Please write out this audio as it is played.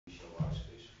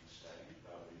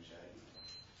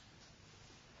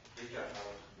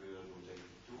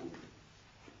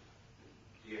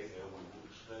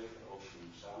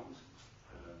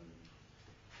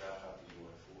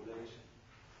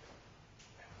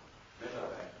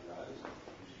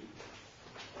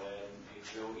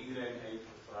wil iedereen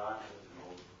even vragen of de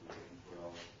nodige voering,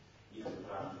 vooral niet te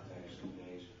vragen tijdens het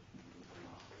lezen. Van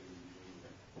achterin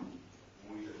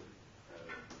moeilijk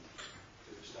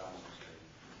te verstaan zijn.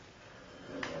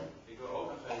 Ik wil ook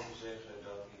nog even zeggen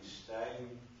dat in Steim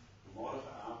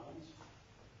morgenavond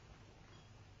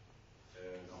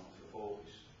nog een vervolg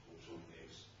is op zo'n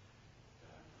tekst.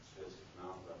 Het speelt zich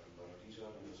vanavond af in Paradiso,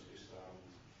 en dat is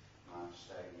gisteravond, maar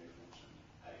Steim heeft nog zijn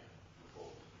eigen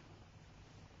vervolg.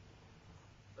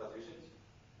 Dat is het.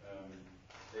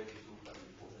 Deze Toop aan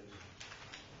u voorlezen.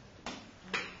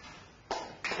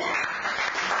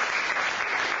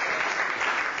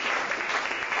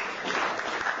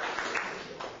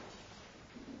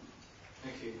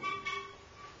 Thank you.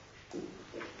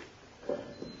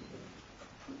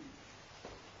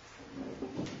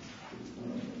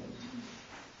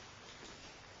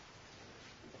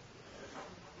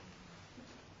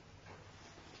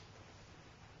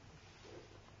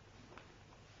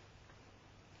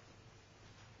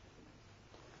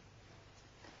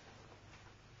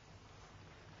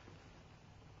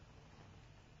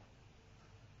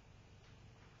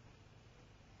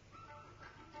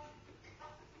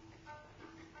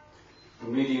 The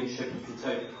mediumship of the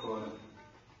tape recorder.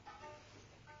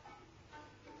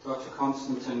 Dr.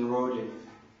 Konstantin Rodiv,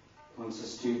 once a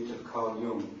student of Carl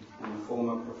Jung and a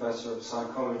former professor of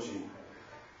psychology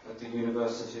at the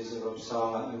universities of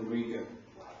Uppsala and Riga,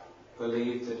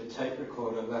 believed that a tape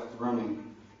recorder left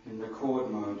running in record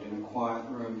mode in a quiet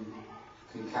room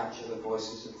can capture the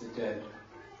voices of the dead.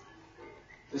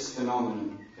 This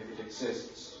phenomenon, if it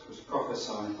exists, was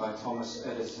prophesied by Thomas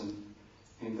Edison,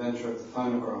 inventor of the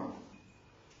phonograph,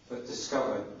 but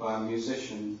discovered by a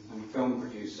musician and film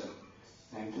producer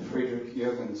named Friedrich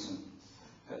Jürgensen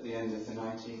at the end of the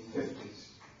 1950s.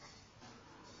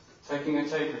 Taking a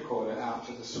tape recorder out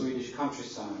to the Swedish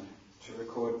countryside to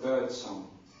record birdsong,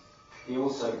 he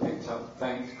also picked up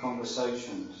faint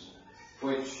conversations,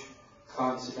 which,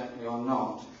 coincidentally or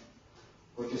not,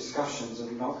 were discussions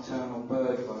of nocturnal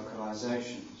bird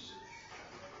vocalizations.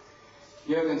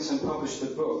 Jürgensen published a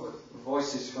book,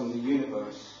 Voices from the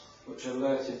Universe, which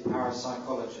alerted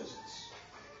parapsychologists.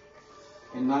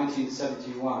 In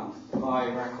 1971, Pi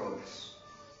Records,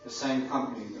 the same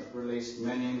company that released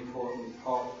many important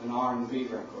pop and R&B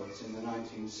records in the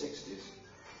 1960s,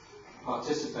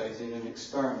 participated in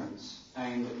experiments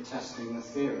aimed at testing the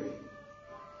theory.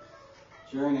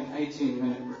 During an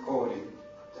 18-minute recording,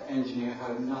 the engineer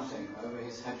heard nothing over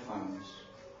his headphones,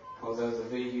 although the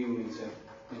VU meter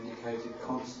indicated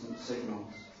constant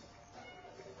signals.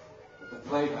 The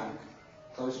playback,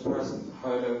 those present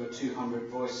heard over 200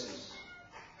 voices.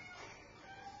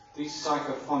 These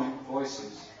psychophonic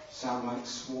voices sound like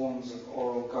swarms of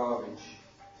oral garbage,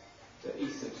 the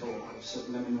ether talk of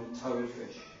subliminal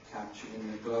toadfish captured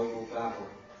in the global babble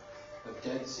of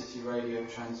dead city radio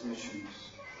transmissions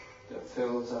that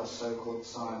fills our so-called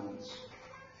silence.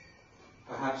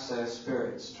 Perhaps they are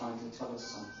spirits trying to tell us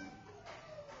something.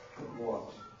 But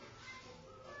what?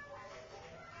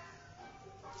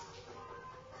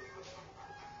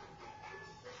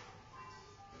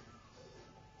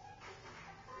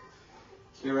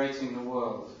 Curating the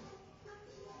world.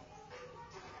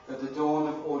 At the dawn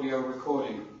of audio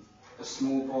recording, a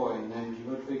small boy named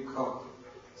Ludwig Koch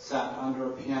sat under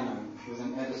a piano with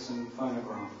an Edison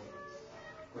phonograph,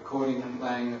 recording the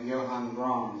playing of Johann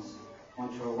Brahms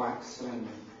onto a wax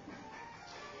cylinder.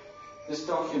 This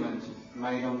document,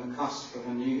 made on the cusp of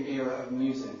a new era of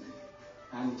music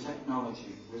and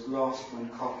technology, was lost when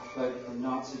Koch fled from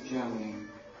Nazi Germany,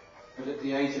 but at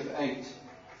the age of 8,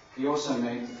 he also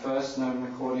made the first known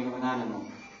recording of an animal,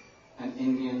 an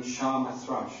Indian Sharma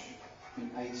thrush, in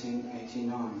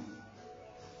 1889.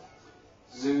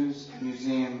 Zoos,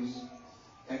 museums,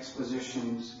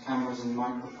 expositions, cameras and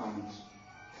microphones,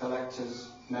 collectors,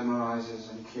 memorizers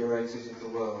and curators of the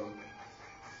world.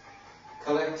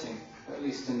 Collecting, at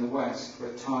least in the West,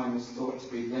 where time is thought to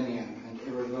be linear and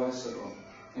irreversible,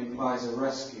 implies a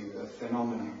rescue of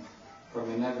phenomena from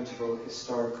inevitable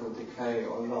historical decay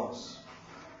or loss,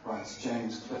 writes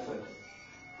James Clifford,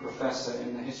 professor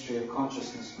in the History of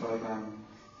Consciousness program,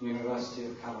 University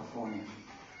of California.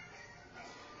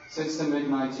 Since the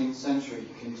mid-19th century,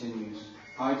 he continues,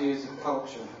 ideas of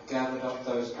culture have gathered up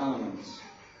those elements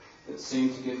that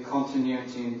seem to give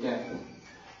continuity and depth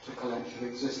to collective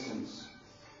existence,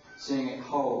 seeing it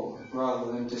whole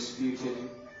rather than disputed,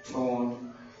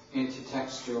 torn,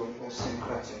 intertextual or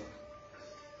syncretic.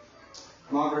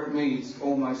 Margaret Mead's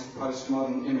almost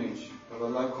postmodern image of a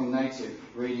local native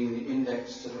reading the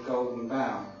index to the Golden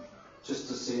Bough just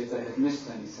to see if they had missed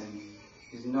anything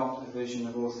is not a vision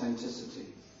of authenticity.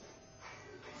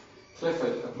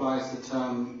 Clifford applies the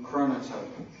term chronotope,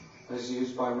 as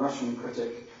used by Russian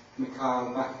critic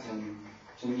Mikhail Bakhtin,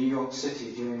 to New York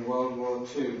City during World War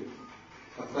II,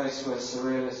 a place where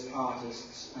surrealist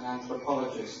artists and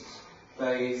anthropologists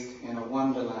bathed in a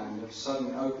wonderland of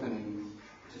sudden opening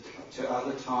to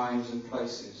other times and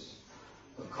places,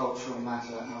 of cultural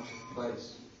matter out of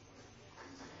place.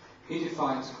 He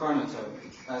defines chronotope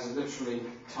as literally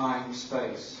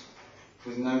time-space,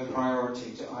 with no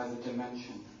priority to either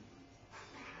dimension.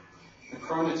 The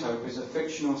chronotope is a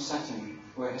fictional setting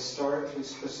where historically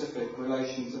specific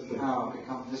relations of power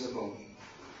become visible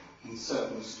and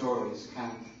certain stories can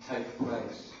take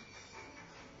place.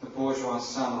 The bourgeois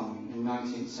salon in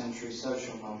 19th century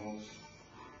social novels,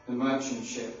 the merchant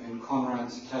ship in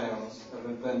Conrad's tales of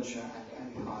adventure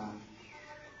and empire.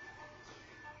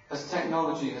 As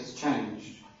technology has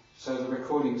changed, so the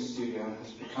recording studio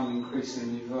has become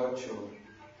increasingly virtual.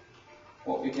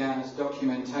 What began as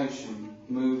documentation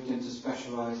moved into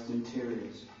specialized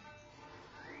interiors.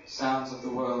 Sounds of the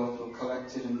world were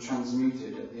collected and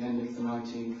transmuted at the end of the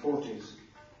 1940s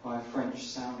by a French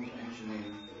sound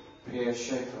engineer, Pierre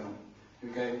Schaeffer, who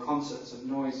gave concerts of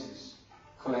noises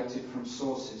collected from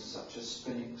sources such as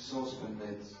spinning saucepan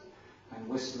lids and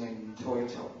whistling toy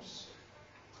tops,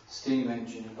 steam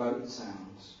engine boat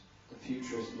sounds, the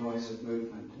futurist noise of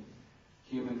movement,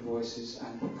 human voices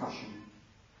and percussion.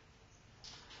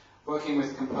 Working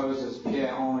with composers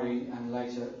Pierre Henry and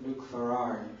later Luc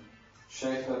Ferrari,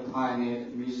 Schaeffer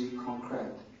pioneered musique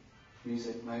concrète,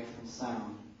 music made from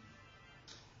sound.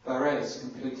 Barres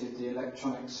completed the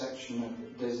electronic section of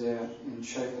Désert in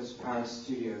Schaeffer's Paris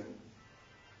studio.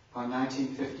 By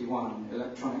 1951,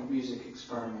 electronic music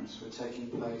experiments were taking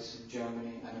place in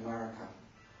Germany and America,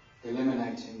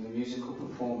 eliminating the musical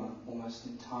performer almost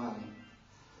entirely.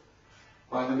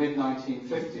 By the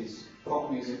mid-1950s,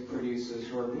 pop music producers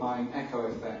were applying echo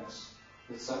effects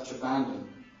with such abandon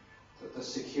that the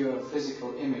secure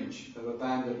physical image of a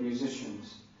band of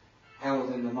musicians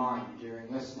held in the mind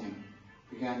during listening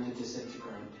began to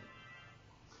disintegrate.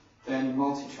 Then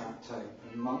multi-track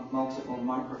tape and multiple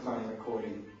microphone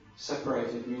recording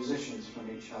separated musicians from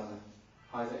each other,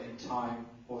 either in time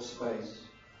or space.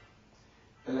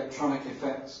 Electronic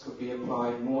effects could be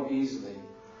applied more easily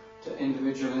to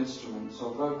individual instruments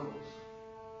or vocals.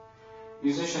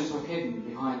 Musicians were hidden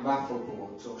behind baffle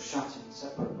boards or shut in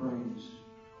separate rooms.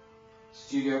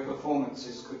 Studio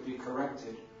performances could be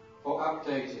corrected or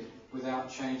updated without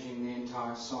changing the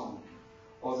entire song,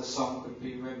 or the song could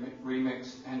be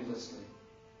remixed endlessly.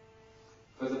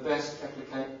 For the best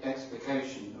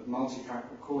explication of multi-track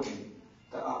recording,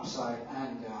 the upside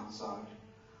and downside,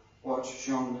 watch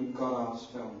Jean-Luc Godard's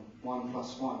film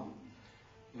 1+1,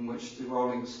 in which the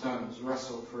Rolling Stones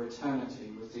wrestle for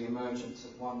eternity with the emergence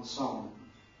of one song,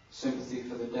 Sympathy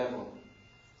for the Devil.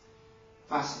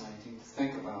 Fascinating to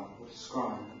think about or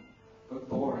describe, but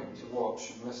boring to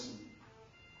watch and listen.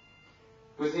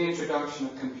 With the introduction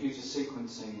of computer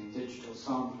sequencing and digital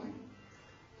sampling,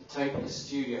 the tape in the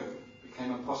studio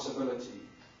became a possibility,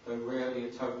 though rarely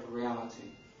a total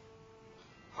reality.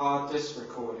 Hard disk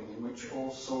recording, in which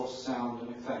all source sound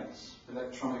and effects,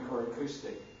 electronic or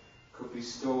acoustic, could be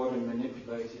stored and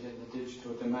manipulated in the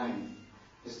digital domain,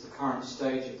 is the current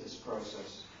stage of this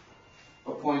process,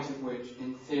 a point at which,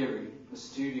 in theory, the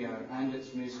studio and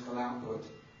its musical output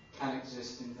can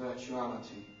exist in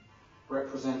virtuality,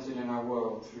 represented in our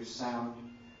world through sound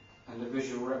and a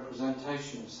visual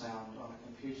representation of sound on a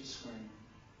computer screen.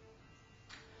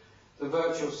 The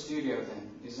virtual studio,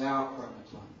 then, is our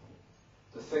chronotype,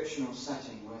 the fictional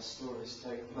setting where stories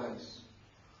take place.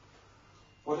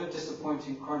 What a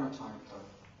disappointing chronotype,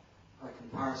 though, by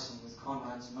comparison with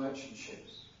Conrad's merchant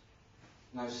ships.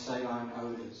 No saline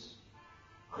odours,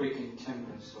 creaking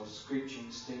timbers or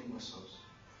screeching steam whistles,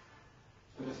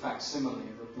 but a facsimile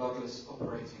of a bloodless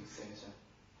operating theatre,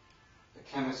 a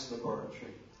chemist's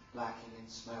laboratory lacking in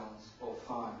smells or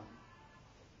fire.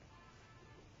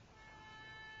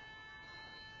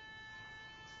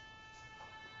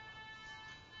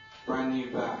 Brand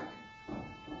new bag.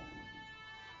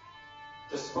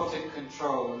 Despotic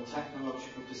control and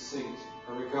technological deceit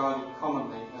are regarded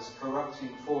commonly as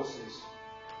corrupting forces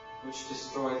which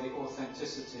destroy the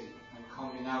authenticity and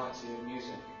communality of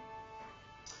music.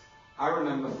 I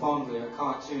remember fondly a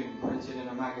cartoon printed in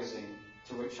a magazine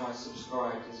to which I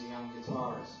subscribed as a young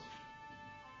guitarist.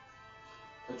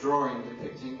 A drawing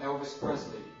depicting Elvis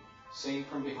Presley seen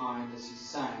from behind as he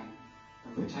sang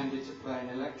and pretended to play an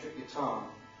electric guitar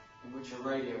in which a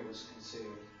radio was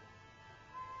concealed.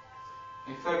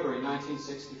 In February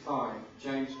 1965,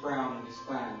 James Brown and his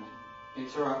band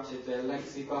interrupted their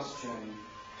lengthy bus journey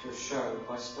to a show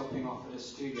by stopping off at a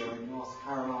studio in North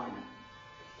Carolina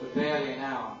for barely an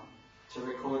hour to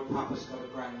record Papa's Got a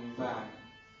Brand New Bag.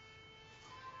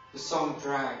 The song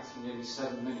dragged for nearly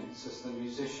 7 minutes as the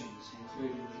musicians,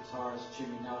 including guitarist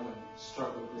Jimmy Nolan,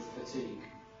 struggled with fatigue.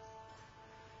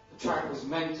 The track was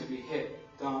meant to be hip,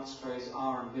 dance craze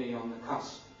R&B on the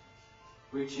cusp,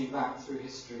 reaching back through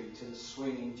history to the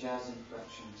swinging jazz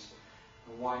inflections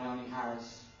of Wynonie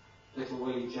Harris, Little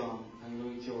Willie John and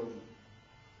Louis Jordan,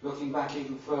 looking back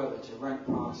even further to rent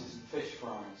parties and fish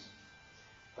fries,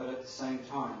 but at the same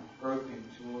time groping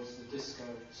towards the disco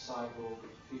cyborg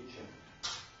future.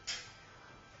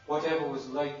 Whatever was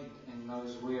latent in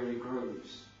those weary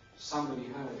grooves, somebody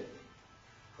heard it,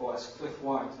 for as Cliff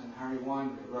White and Harry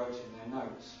Weinberg wrote in their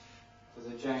notes for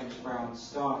the James Brown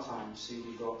Star Time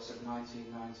CD box of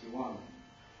 1991,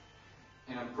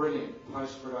 in a brilliant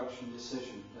post-production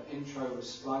decision, the intro was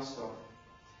spliced off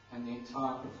and the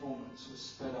entire performance was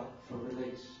sped up for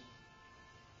release.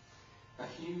 A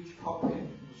huge pop hit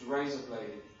was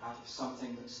razor-bladed out of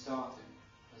something that started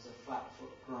as a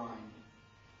flat-foot grind.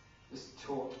 This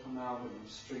taut amalgam of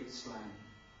street slang,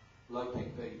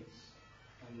 low-pick beats,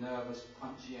 and nervous,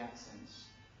 punchy accents,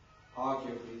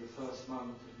 arguably the first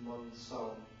moment of modern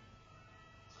soul.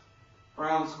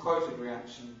 Brown's quoted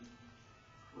reaction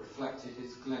reflected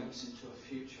his glimpse into a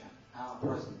future, our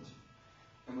present,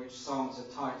 in which songs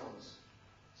are titles,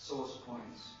 source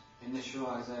points,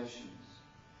 initializations,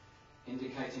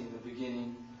 indicating the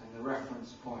beginning and the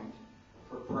reference point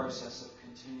for a process of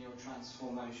continual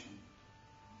transformation.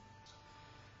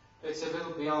 It's a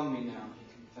little beyond me now, he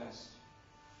confessed.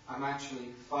 I'm actually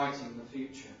fighting the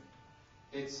future.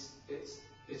 It's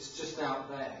just out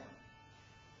there.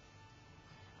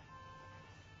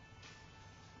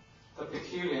 The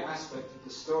peculiar aspect of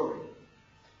the story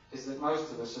is that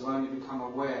most of us have only become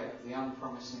aware of the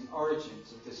unpromising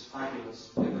origins of this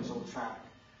fabulous, pivotal track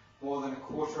more than a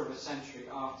quarter of a century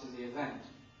after the event.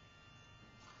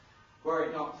 Were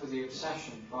it not for the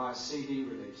obsession by a CD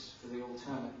release for the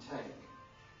alternate take,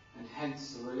 and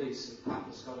hence the release of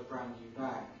Papa's Got a Brand New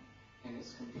Bag in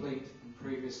its complete and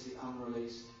previously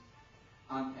unreleased,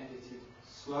 unedited,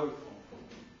 slow form,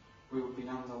 we would be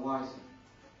none the wiser.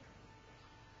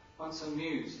 Once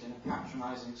amused in a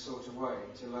patronising sort of way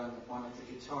to learn that one of the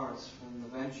guitarists from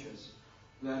the Ventures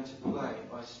learned to play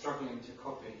by struggling to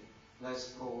copy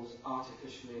Les Paul's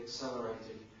artificially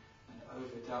accelerated and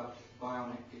overdubbed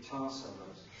bionic guitar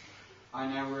solos, I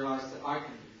now realise that I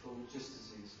can be fooled just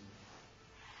as easily.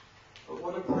 But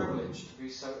what a privilege to be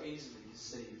so easily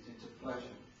deceived into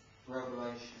pleasure,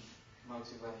 revelation,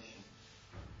 motivation.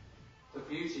 The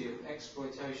beauty of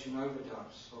exploitation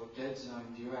overdubs or dead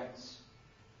zone duets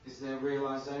is their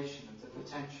realization of the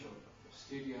potential of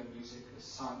studio music as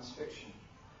science fiction,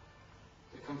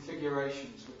 the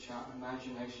configurations which our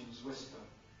imaginations whisper,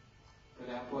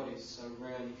 but our bodies so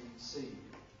rarely conceive.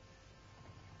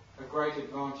 A great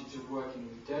advantage of working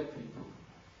with dead people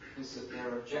is that their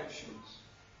objections,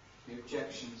 the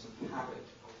objections of habit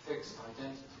or fixed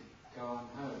identity, go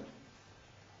unheard.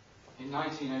 In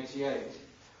 1988,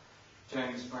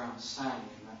 James Brown sang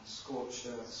in that scorched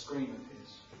earth scream of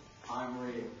his, I'm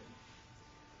real.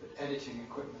 But editing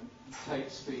equipment and tape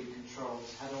speed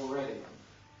controls had already,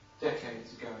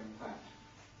 decades ago in fact,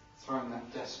 thrown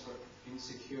that desperate,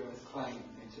 insecure claim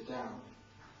into doubt.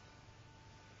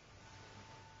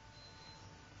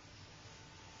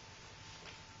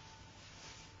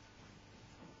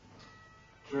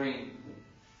 Dream.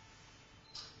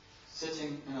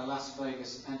 Sitting in a Las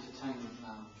Vegas entertainment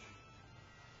lounge.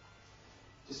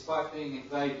 Despite being in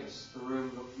Vegas, the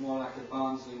room looked more like a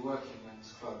Barnsley working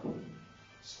men's club,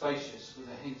 spacious with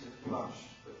a hint of plush,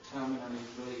 but terminally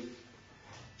bleak.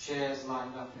 Chairs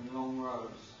lined up in long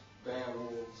rows, bare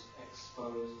walls,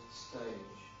 exposed stage.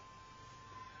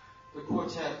 The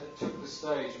quartet that took the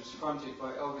stage was fronted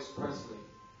by Elvis Presley,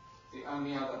 the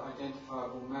only other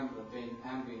identifiable member being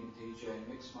ambient DJ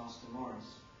Mixmaster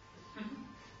Morris.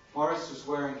 Morris was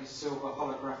wearing his silver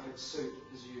holographic suit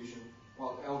as usual,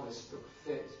 while Elvis looked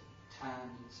fit, tanned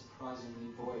and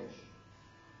surprisingly boyish.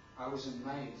 I was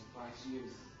amazed by his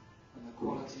youth and the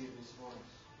quality of his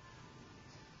voice.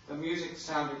 The music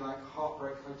sounded like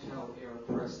Heartbreak Hotel era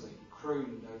Presley,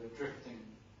 crooned over drifting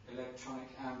electronic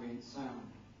ambient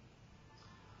sound.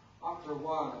 After a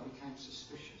while I became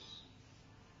suspicious.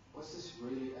 Was this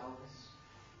really Elvis?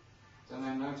 Then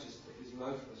I noticed that his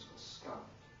loafers were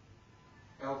scuffed.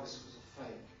 Elvis was a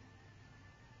fake.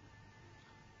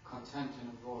 Content in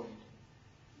a void.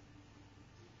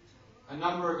 A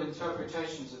number of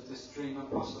interpretations of this dream are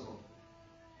possible.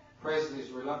 Presley's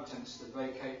reluctance to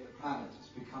vacate the planet has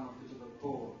become a bit of a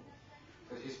bore,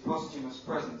 but his posthumous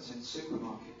presence in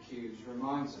supermarket queues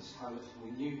reminds us how little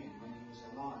we knew him when he was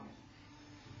alive.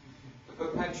 The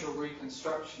perpetual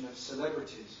reconstruction of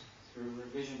celebrities through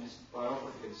revisionist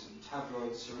biographies and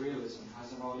tabloid surrealism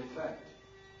has an odd effect.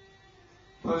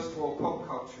 Post-war pop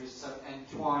culture is so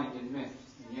entwined in myth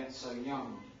and yet so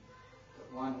young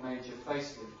that one major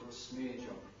facelift or smear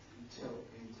job can tilt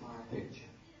the entire picture.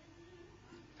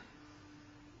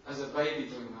 As a baby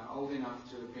boomer old enough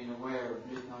to have been aware of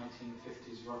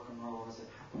mid-1950s rock and roll as it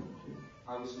happened,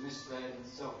 I was misled and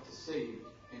self-deceived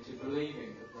into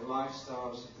believing that the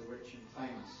lifestyles of the rich and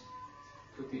famous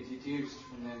could be deduced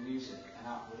from their music and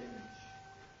outward image.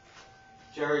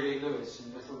 Jerry Lee Lewis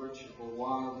and Little Richard were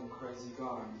wild and crazy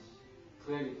guys,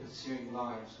 clearly pursuing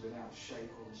lives without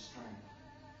shape or restraint.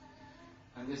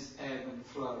 And this ebb and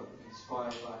flow,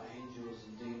 inspired by angels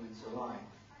and demons alike,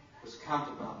 was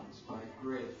counterbalanced by a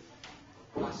grid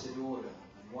of placid order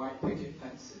and white picket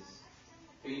fences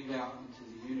beamed out into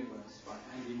the universe by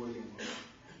Andy Williams,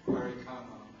 Perry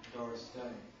Como and Doris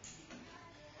Day.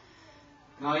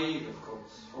 Naive, of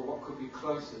course, for what could be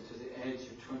closer to the edge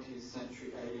of 20th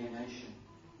century alienation,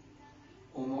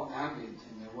 or more ambient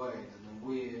in their way than the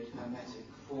weird, hermetic,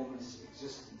 formless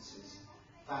existences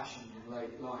fashioned in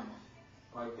late life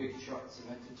by big shots of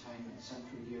entertainment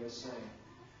central USA,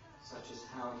 such as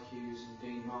Howard Hughes and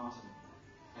Dean Martin,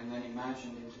 and then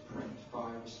imagined into print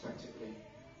by, respectively,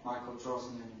 Michael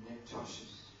Drosnin and Nick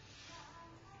Tosches.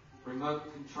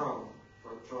 Remote control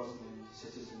for Drosnin and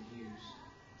Citizen Hughes.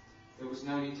 There was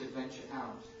no need to venture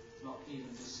out, not even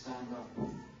to stand up.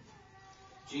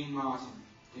 Jean Martin,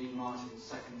 Dean Martin's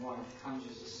second wife,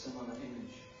 conjures a similar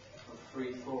image of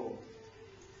free fall,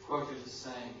 quoted as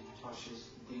saying in Tosches'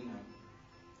 Dino,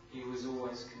 "He was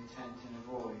always content in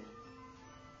a void."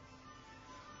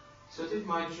 So did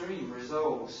my dream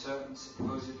resolve certain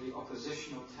supposedly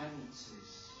oppositional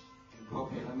tendencies in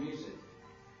popular music?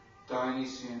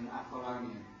 Dionysian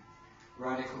Apollonian,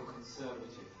 radical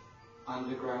conservative,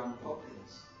 underground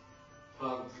populist,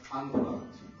 plugged,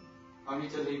 unplugged, only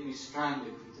to leave me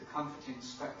stranded with the comforting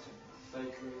spectre of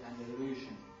fakery and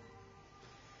illusion.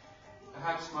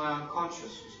 Perhaps my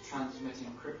unconscious was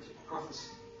transmitting cryptic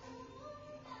prophecy.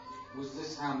 Was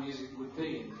this how music would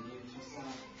be in the year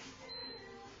 2000?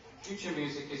 Future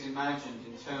music is imagined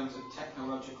in terms of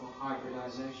technological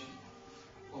hybridization,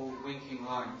 all winking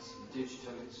lights and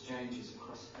digital exchanges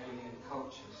across alien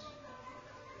cultures.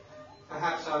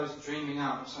 Perhaps I was dreaming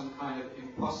up some kind of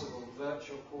impossible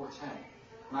virtual quartet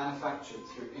manufactured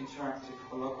through interactive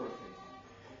holography,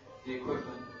 the equivalent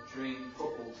of dream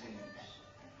football teams,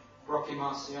 Rocky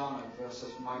Marciano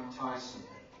versus Mike Tyson,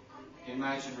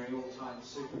 imaginary all-time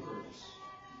supergroups,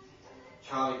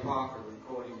 Charlie Parker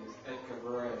recording with Edgar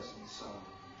Varese and so on,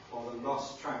 or the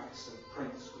lost tracks of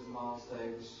Prince with Miles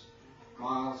Davis,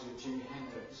 Miles with Jimi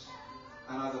Hendrix,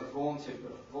 and other vaunted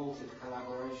but vaulted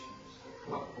collaborations that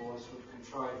club boys would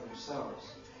contrive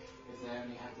themselves if they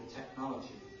only had the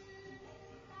technology.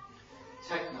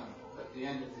 Techno, at the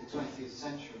end of the 20th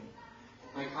century,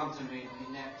 may come to mean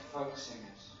inept folk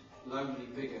singers, lonely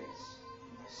bigots,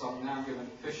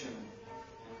 somnambulant fishermen,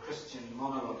 and Christian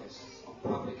monologists on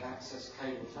public access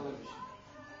cable television,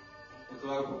 the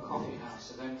global coffee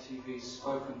house of MTV's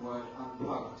spoken word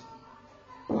unplugged,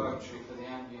 poetry for the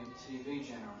ambient TV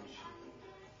generation,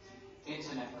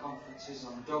 internet conferences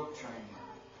on dog training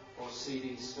or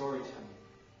CD storytelling.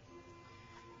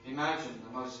 Imagine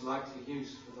the most likely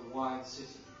use for the wired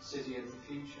city of the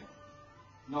future,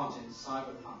 not in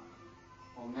cyberpunk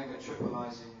or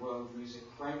mega-tripleizing world music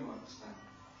frameworks then,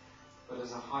 but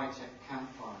as a high-tech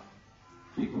campfire,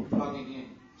 people plugging in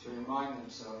to remind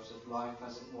themselves of life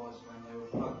as it was when they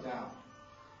were plugged out,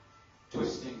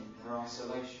 twisting their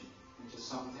isolation into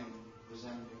something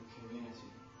resembling community.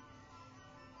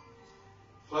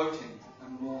 Floating,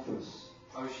 amorphous,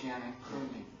 oceanic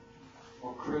crooning,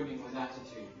 or crooning with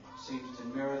attitude, seems to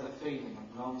mirror the feeling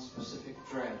of non-specific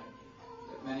dread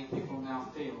that many people now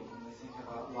feel when they think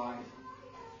about life,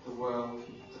 the world,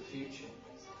 the future.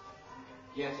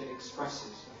 Yet it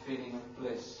expresses a feeling of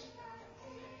bliss.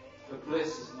 But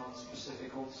bliss is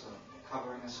non-specific also,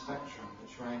 covering a spectrum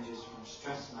which ranges from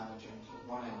stress management at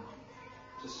one end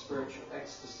to spiritual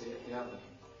ecstasy at the other.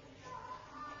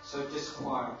 So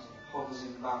disquiet hovers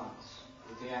in balance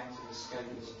with the act of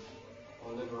escapism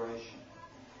or liberation.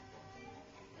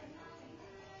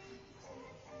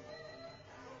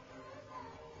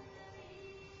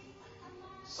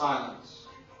 Silence.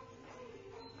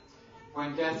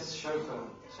 When Death's chauffeur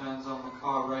turns on the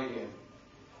car radio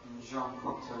in Jean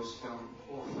Cocteau's film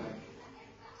Orphée,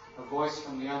 a voice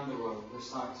from the underworld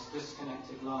recites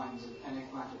disconnected lines of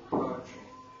enigmatic poetry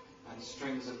and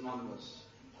strings of numbers.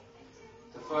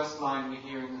 The first line we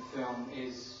hear in the film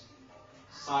is,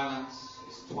 "Silence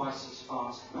is twice as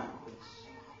fast backwards,"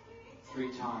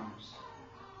 3 times.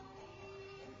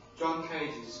 John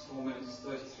Cage's 4 minutes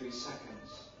 33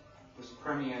 seconds was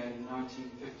premiered in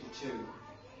 1952.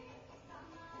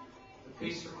 The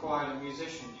piece required a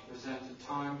musician to present a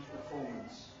timed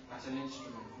performance at an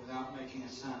instrument without making a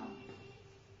sound.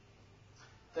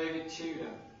 David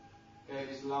Tudor gave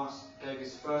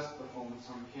his first performance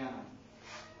on piano.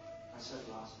 I said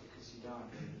last because he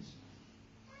died recently.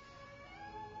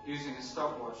 Using a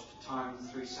stopwatch to time the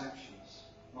 3 sections,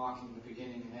 marking the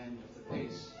beginning and end of the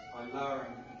piece by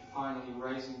lowering and finally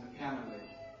raising the piano lid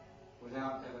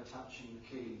without ever touching the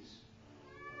keys.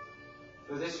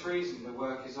 For this reason, the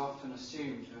work is often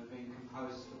assumed to have been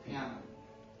composed for piano,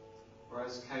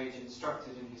 whereas Cage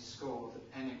instructed in his score that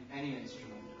any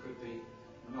instrument could be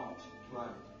not played.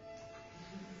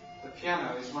 The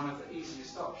piano is one of the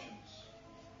easiest options,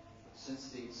 since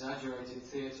the exaggerated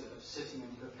theatre of sitting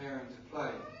and preparing to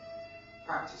play,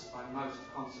 practiced by most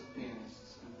concert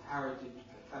pianists and parodied to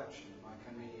perfection by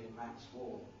comedian Max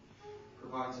Wall,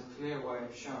 provides a clear way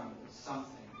of showing that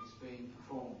something is being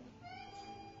performed.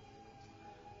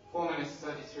 4 minutes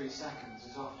 33 seconds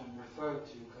is often referred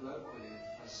to colloquially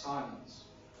as silence,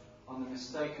 on the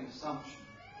mistaken assumption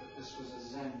that this was a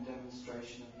Zen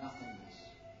demonstration of nothingness.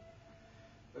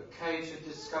 But Cage had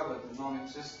discovered the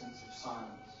non-existence of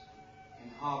silence in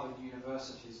Harvard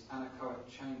University's anechoic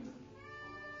chamber,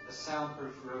 a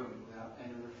soundproof room without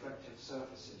any reflective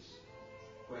surfaces,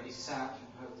 where he sat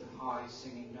and heard the high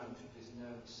singing note of his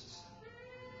nervous system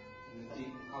and the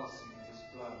deep pulsing of his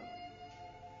blood.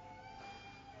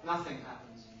 Nothing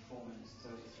happens in 4 minutes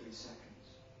 33 seconds,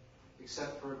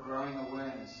 except for a growing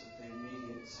awareness of the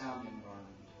immediate sound environment.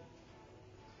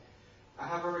 I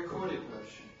have a recorded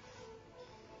version,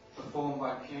 performed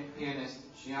by pianist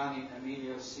Gianni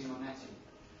Emilio Simonetti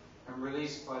and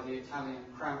released by the Italian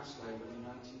Cramps label in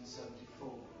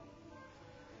 1974.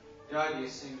 The idea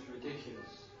seems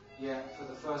ridiculous, yet for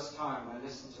the first time I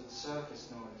listened to the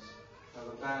surface noise of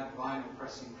a bad vinyl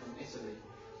pressing from Italy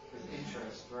with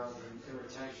interest rather than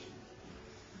irritation.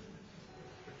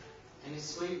 In his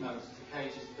sleeve notes to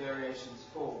Cage's Variations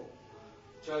 4,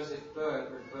 Joseph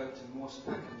Bird referred to Morse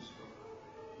Peckham's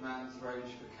book, Man's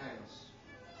Rage for Chaos,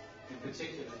 in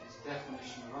particular his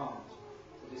definition of art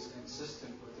that is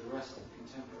consistent with the rest of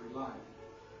contemporary life,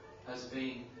 as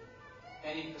being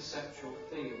any perceptual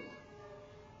field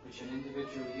which an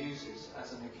individual uses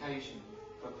as an occasion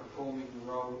for performing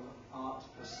the role of art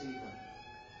perceiver.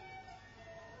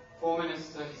 4 minutes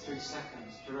 33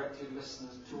 seconds directed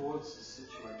listeners towards this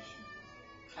situation,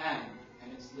 and,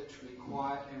 in its literally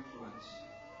quiet influence,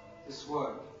 this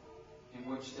work, in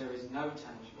which there is no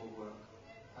tangible work,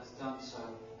 has done so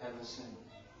ever since.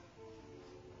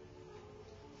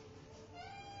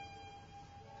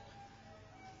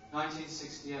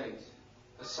 "1968,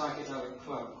 a psychedelic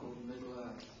club called Middle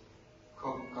Earth,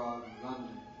 Covent Garden,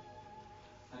 London.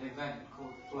 An event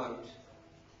called Float.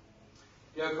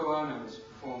 Yoko Ono is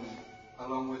performing,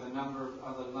 along with a number of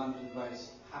other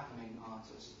London-based happening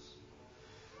artists.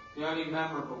 The only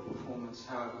memorable performance,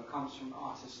 however, comes from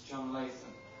artist John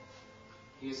Latham.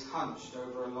 He is hunched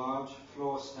over a large,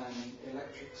 floor-standing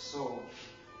electric saw,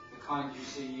 the kind you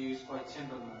see used by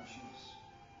timber merchants.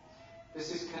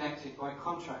 This is connected by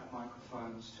contract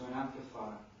microphones to an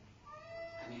amplifier,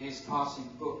 and he is passing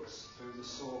books through the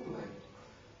saw blade,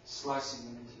 slicing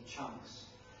them into chunks.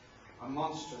 A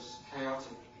monstrous,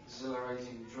 chaotic,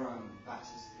 exhilarating drone batters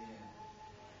the air.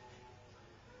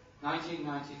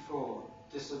 1994,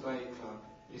 Disobey Club,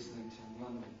 Islington,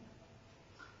 London.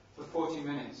 For 40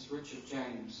 minutes, Richard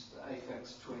James, the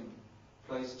Aphex Twin,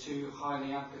 plays 2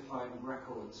 highly amplified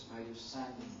records made of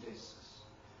sanding discs.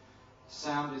 The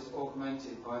sound is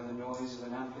augmented by the noise of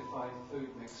an amplified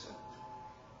food mixer.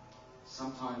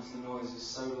 Sometimes the noise is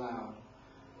so loud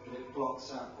that it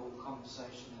blocks out all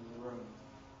conversation in the room.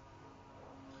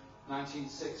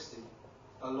 1960,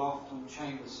 a loft on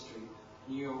Chambers Street,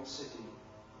 New York City.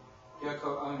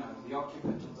 Yoko Ono, the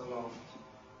occupant of the loft,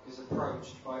 is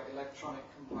approached by electronic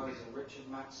composer Richard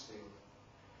Maxfield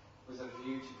with a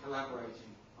view to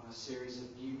collaborating on a series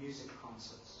of new music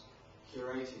concerts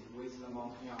curated with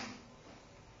Lamont Young.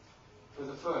 For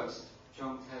the first,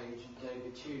 John Cage and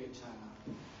David Tudor turn up.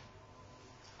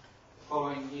 The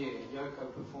following year,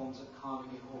 Yoko performs at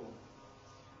Carnegie Hall.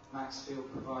 Maxfield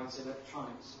provides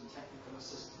electronics and technical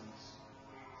assistance.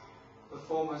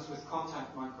 Performers with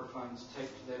contact microphones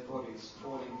taped to their bodies,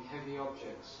 hauling heavy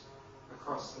objects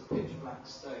across the pitch-black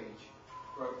stage,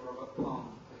 wrote Robert Pond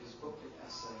for his booklet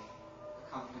essay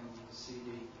accompanying the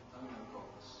CD Ono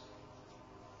box.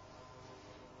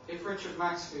 If Richard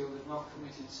Maxfield had not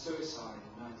committed suicide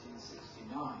in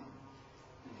 1969,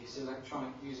 and his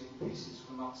electronic music pieces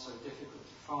were not so difficult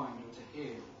to find or to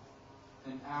hear,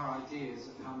 then our ideas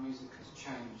of how music has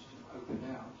changed and opened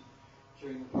out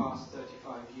during the past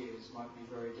 35 years might be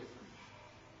very different.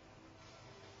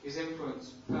 His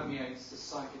influence permeates the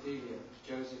psychedelia of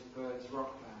Joseph Byrd's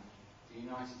rock band, the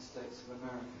United States of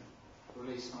America,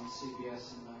 released on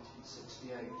CBS in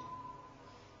 1968.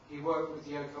 He worked with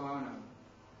Yoko Ono,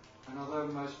 and although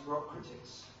most rock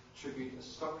critics attribute a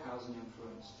Stockhausen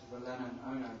influence to the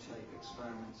Lennon-Ono tape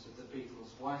experiments of the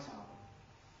Beatles' White Album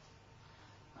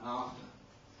and after,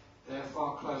 they are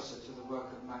far closer to the work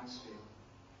of Maxfield.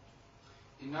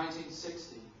 In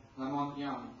 1960, Lamont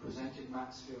Young presented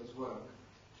Maxfield's work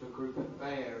to a group of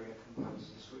Bay Area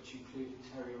composers, which included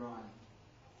Terry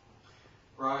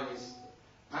Riley.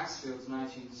 Maxfield's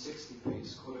 1960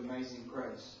 piece, called Amazing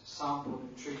Grace, sampled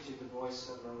and treated the voice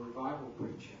of a revival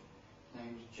preacher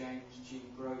named James G.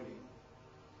 Brody.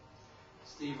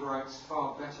 Steve Reich's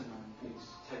far better-known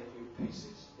tape loop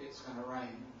pieces, It's Gonna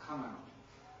Rain and Come Out,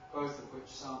 both of which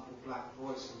sample black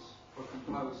voices, were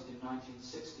composed in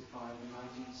 1965 and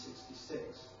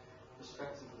 1966,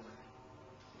 respectively.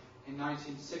 In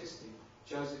 1960,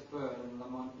 Joseph Byrd and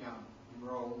Lamont Young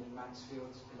enrolled in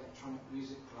Maxfield's electronic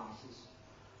music classes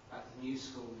at the New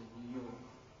School in New York.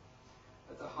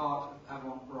 At the heart of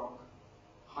avant rock,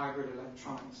 hybrid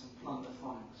electronics and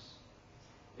plunderphonics,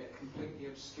 yet completely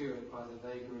obscured by the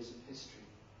vagaries of history,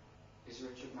 is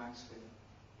Richard Maxfield.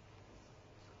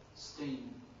 Steim.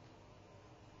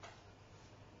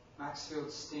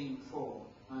 Maxfield's Steim 4,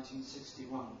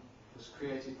 1961, was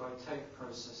created by tape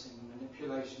processing and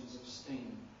manipulations of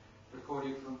steam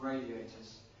recorded from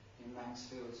radiators in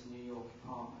Maxfield's New York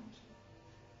apartment.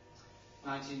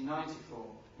 1994,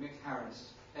 Mick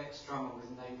Harris, ex-drummer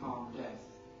with Napalm Death,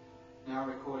 now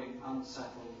recording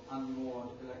unsettled, unmoored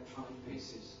electronic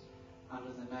pieces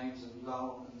under the names of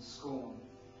Lull and Scorn,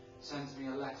 sends me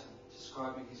a letter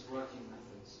describing his working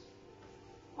methods.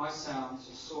 My sounds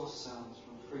are source sounds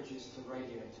from fridges to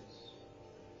radiators.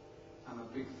 I'm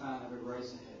a big fan of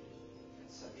Eraserhead,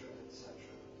 etc., etc.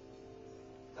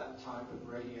 That type of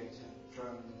radiator,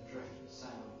 drone, and drift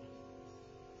sound.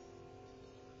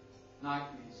 Night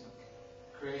music,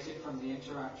 created from the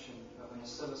interaction of an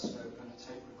oscilloscope and a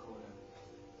tape recorder.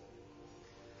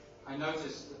 I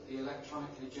noticed that the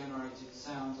electronically generated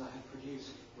sounds I had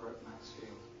produced, wrote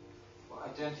Maxfield, were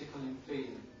identical in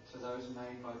feeling to those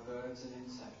made by birds and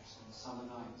insects on summer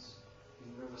nights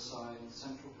in Riverside and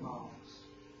Central Parks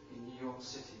in New York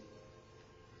City.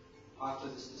 After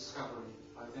this discovery,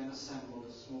 I then assembled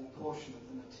a small portion of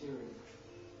the material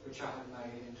which I had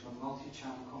made into a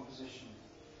multi-channel composition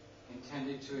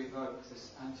intended to evoke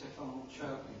this antiphonal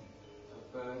chirping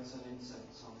of birds and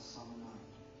insects on a summer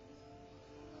night.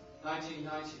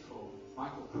 1994,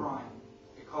 Michael Prine,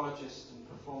 ecologist and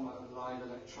performer of live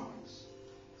electronics,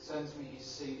 sends me his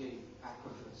CD,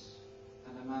 Aquifers,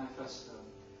 and a manifesto.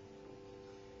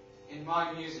 In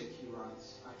my music, he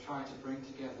writes, I try to bring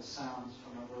together sounds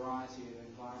from a variety of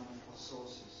environmental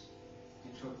sources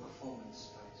into a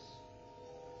performance space,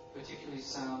 particularly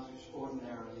sounds which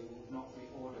ordinarily would not be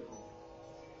audible.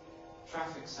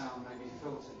 Traffic sound may be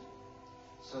filtered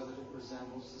so that it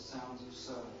resembles the sounds of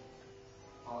surf,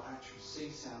 while actual sea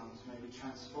sounds may be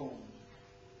transformed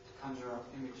to conjure up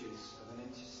images of an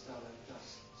interstellar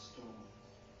dust storm.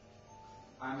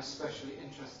 I am especially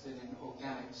interested in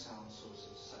organic sound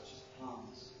sources such as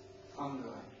plants,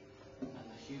 fungi, and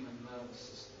the human nervous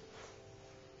system.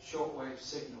 Shortwave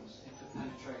signals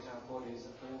interpenetrate our bodies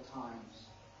at all times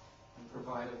and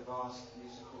provide a vast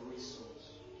musical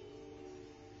resource.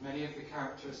 Many of the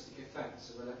characteristic effects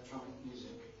of electronic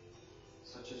music,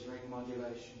 such as ring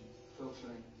modulation,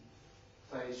 filtering,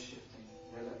 phase shifting,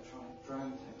 and electronic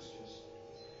drone textures,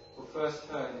 were first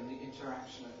heard in the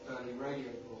interaction of early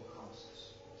radio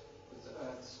broadcasts with the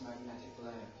Earth's magnetic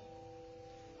layer.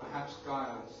 Perhaps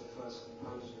Gaia was the first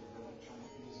composer of electronic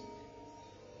music.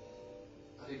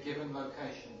 At a given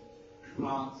location,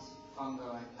 plants,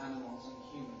 fungi, animals, and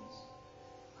humans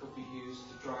could be used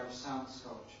to drive sound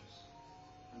sculptures,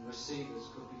 and receivers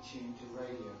could be tuned to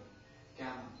radio,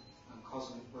 gamma, and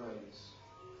cosmic rays,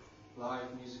 live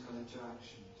musical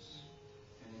interactions,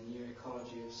 in a new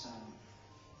ecology of sound.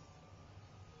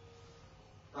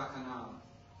 Bacchanal,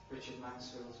 Richard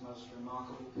Maxfield's most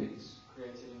remarkable piece,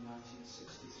 created in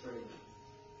 1963.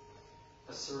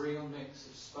 A surreal mix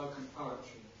of spoken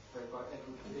poetry read by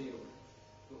Edward Field,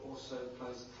 who also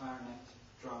plays the clarinet,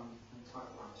 drum, and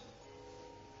typewriter.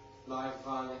 Live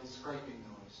violin scraping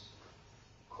noise,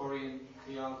 Korean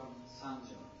Kyalgam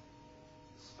Sanja,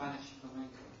 Spanish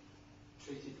flamenco,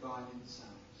 treated violin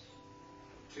sounds.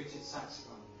 treated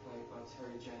saxophone played by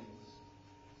Terry James,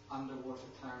 underwater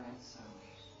clarinet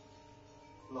sounds,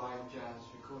 live jazz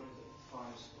recorded at the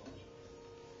 5 Spot.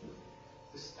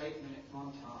 This 8-minute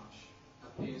montage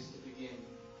appears to begin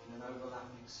in an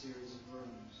overlapping series of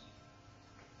rooms,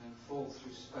 then fall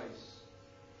through space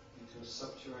into a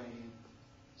subterranean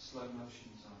slow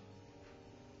motion zone.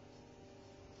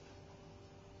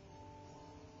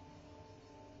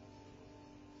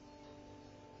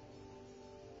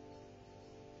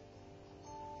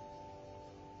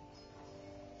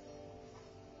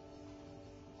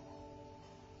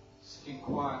 Sitting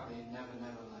quietly in Never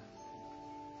Never Land,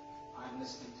 I am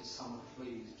listening to summer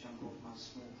fleas jump off my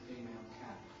small female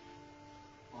cat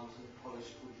onto the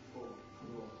polished wood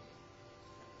floor.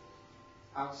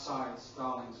 Outside,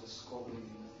 starlings are squabbling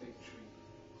in the fig tree,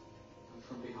 and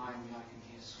from behind me I can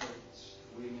hear swifts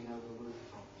wheeling over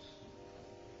rooftops.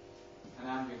 An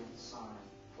ambulance siren,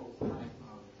 full panic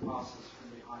mode, passes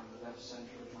from behind the left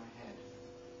centre of my head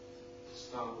to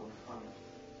starboard front.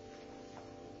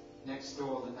 Next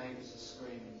door, the neighbours are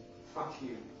screaming, "Fuck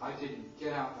you, I didn't,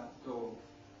 get out that door."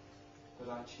 But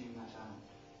I tune that out.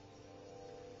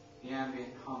 The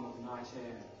ambient hum of night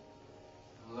air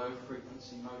and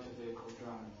low-frequency motor vehicle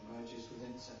drone merges with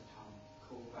insect hum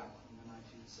called back from the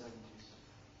 1970s.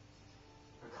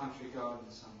 A country garden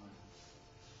somewhere,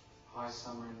 high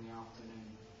summer in the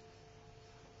afternoon.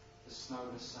 The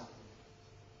snow has settled.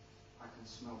 I can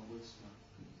smell wood smoke.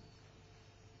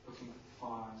 Looking for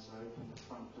fires, I open the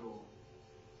front door,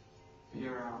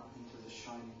 peer out into the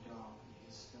shining dark and hear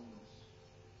stillness.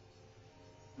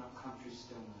 Not country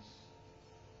stillness,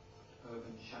 but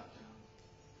urban shutdown.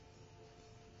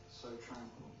 So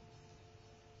tranquil.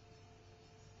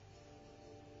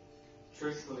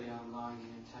 Truthfully, I'm lying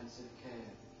in intensive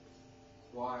care,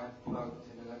 wired, plugged,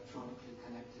 and electronically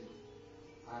connected.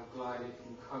 I have glided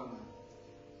from coma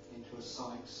into a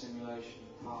sonic simulation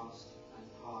of past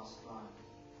and past life.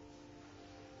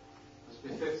 As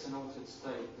befits an altered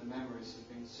state, the memories have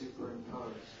been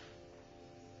superimposed,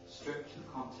 stripped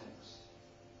of context,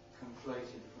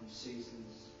 conflated from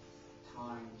seasons,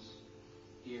 times,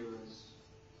 eras,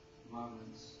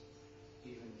 moments,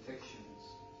 even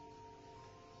fictions,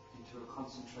 into a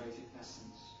concentrated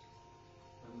essence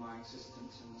of my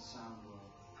existence in the sound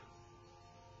world.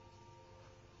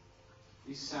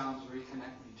 These sounds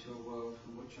reconnect me to a world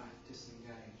from which I have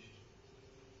disengaged.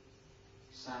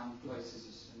 Sound places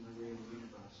us in the real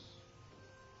universe.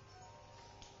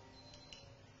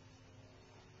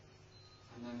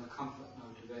 And then the comfort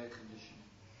note of air conditioning,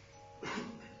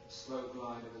 a slow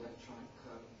glide of electronic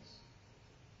curtains,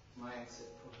 my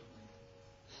exit probably,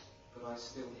 but I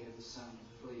still hear the sound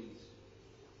of fleas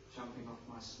jumping off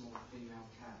my small female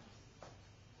cat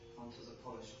onto the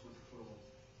polished wood floor.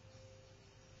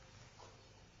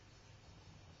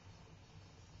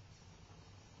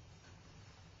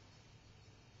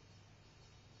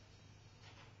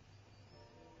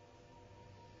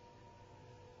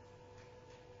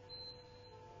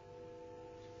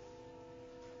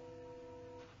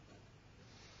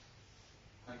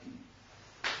 Thank you.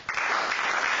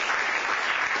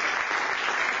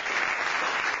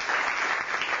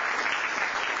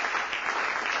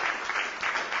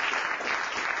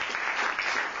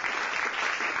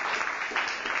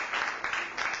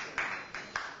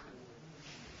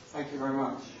 Thank you very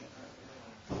much.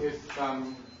 If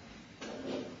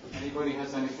anybody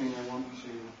has anything they want to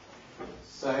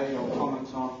say or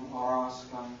comment on or ask,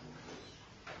 I'm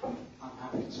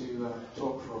happy to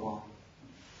talk for a while.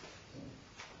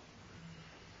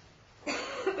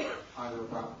 Either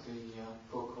about the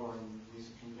book or in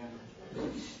music in general.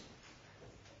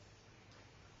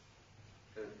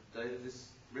 David, this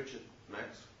Richard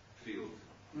Maxfield,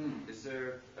 is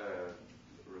there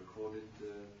recorded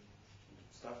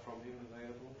stuff from him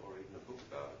available, or even a book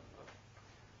about it?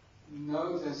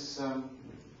 No, there's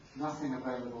nothing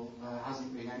available. There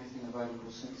hasn't been anything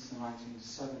available since the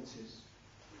 1970s.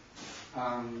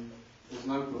 There's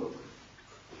no book.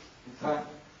 In fact,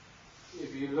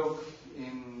 if you look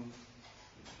in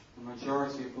the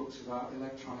majority of books about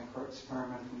electronic or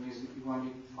experimental music, you won't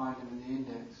even find them in the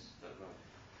index. That's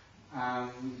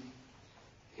right.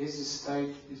 His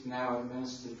estate is now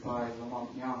administered by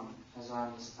Lamont Young, as I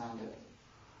understand it,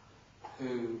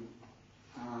 who,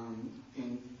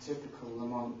 in typical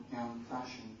Lamont Young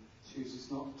fashion,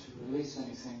 chooses not to release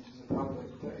anything to the public,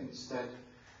 but instead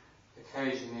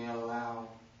occasionally allow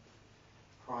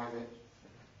private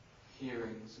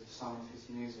hearings of some of his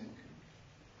music,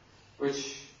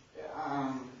 which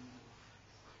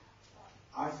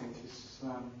I think is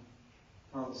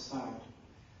rather sad,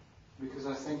 because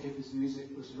I think if his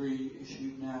music was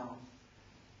reissued now,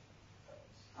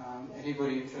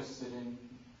 anybody interested in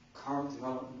current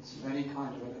developments of any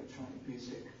kind of electronic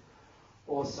music,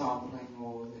 or sampling,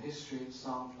 or the history of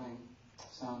sampling,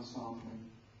 sound sampling,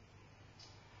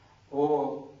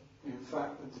 or in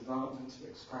fact the development of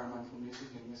experimental music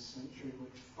in this century,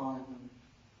 would find them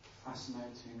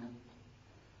fascinating and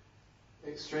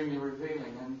extremely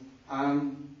revealing.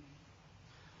 And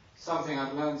something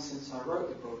I've learned since I wrote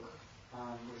the book,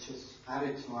 which has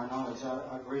added to my knowledge,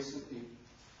 I've recently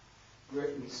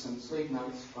written some sleep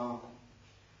notes for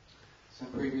some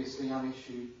previously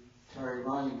unissued Terry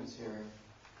Riley material,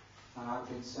 and I've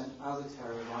been sent other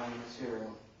Terry Riley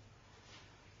material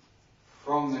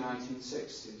from the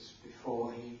 1960s,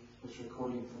 before he was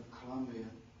recording for Columbia,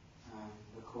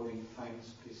 recording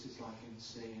famous pieces like In the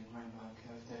Sea and Rainbow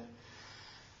Curved Air.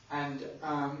 And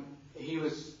he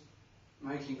was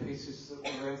making pieces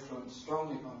that were influenced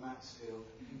strongly by Maxfield,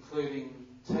 including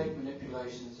tape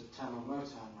manipulations of Tamil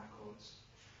Motown records,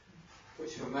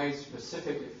 which were made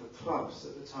specifically for clubs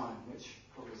at the time, which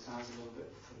probably sounds a little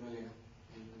bit familiar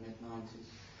in the mid-90s.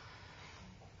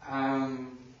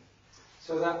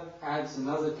 So that adds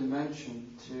another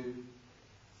dimension to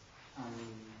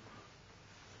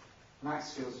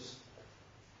Maxfield's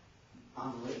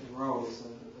unwritten role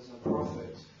as a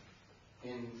prophet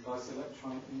in both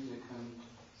electronic music and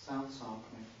sound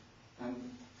sampling. And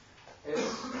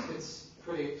it's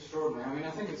pretty extraordinary. I mean,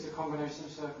 I think it's a combination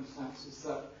of circumstances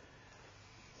that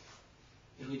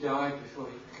he died before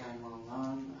he became well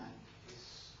known, and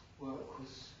his work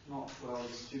was not well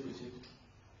distributed.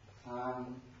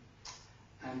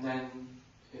 And then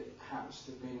it happens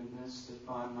to have been administered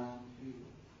by a man who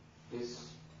is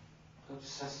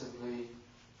obsessively,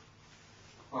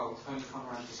 well, Tony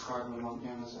Conrad described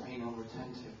him as anal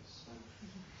retentive, so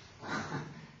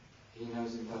he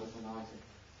knows him better than I do.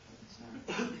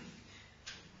 But,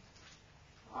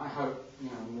 I hope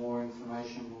more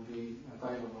information will be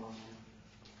available on him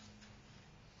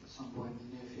at some point in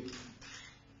the near future.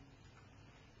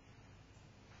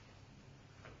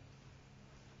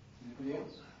 Anybody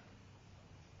else?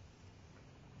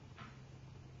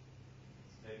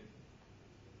 Dave,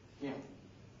 Yeah.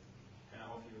 can I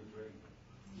offer you a drink?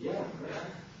 Yeah.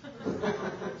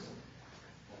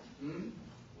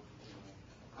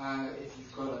 If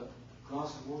you've got a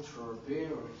glass of water or a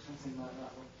beer or something like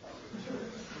that would be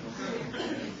terrific.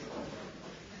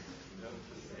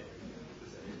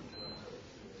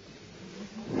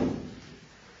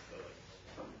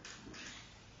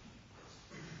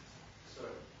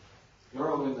 You're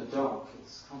all in the dark.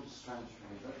 It's kind of strange for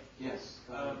me, but yes.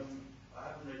 I haven't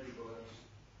read your book, I just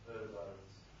heard about it.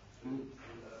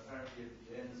 Apparently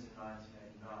it ends in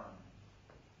 1989,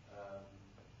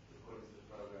 according to the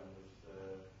program, with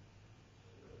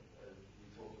you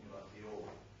talking about the org.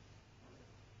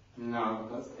 No,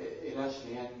 but it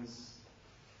actually ends.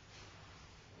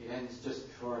 It ends just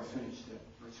before I finished it,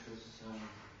 which was.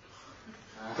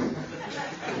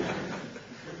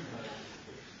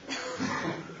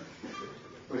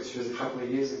 Which was a couple of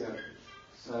years ago.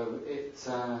 So it's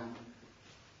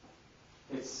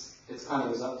kind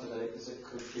of as up to date as it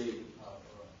could be.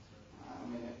 I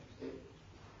mean,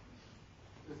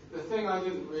 the thing I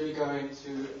didn't really go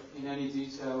into in any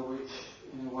detail, which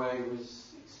in a way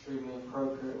was extremely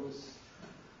appropriate, was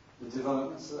the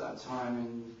developments at that time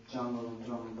in jungle and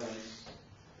drum and bass,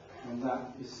 and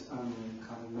that is only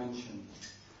kind of mentioned.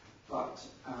 But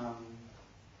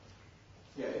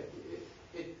yeah,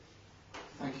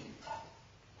 thank you.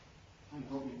 Oh, you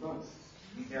brought me both.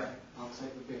 Yeah. I'll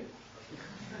take the beer.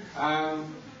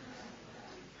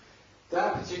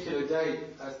 That particular date,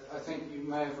 I think you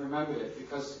may have remembered it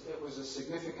because it was a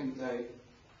significant date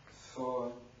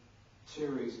for two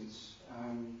reasons.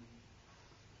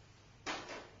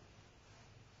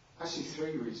 Actually,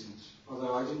 three reasons,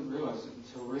 although I didn't realise it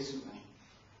until recently.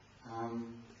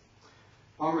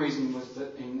 One reason was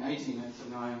that in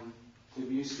 1889,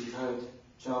 Debussy heard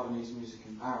Javanese music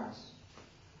in Paris.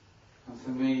 And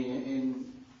for me,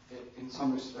 in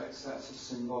some respects, that's a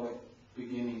symbolic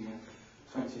beginning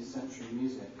of 20th century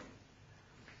music.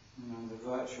 The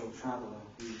virtual traveller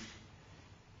who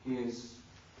hears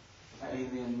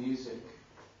alien music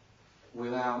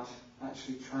without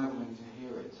actually travelling to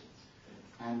hear it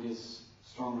and is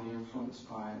strongly influenced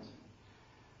by it.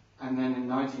 And then in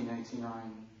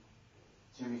 1989,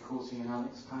 Jimmy Coulty and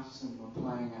Alex Patterson were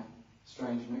playing a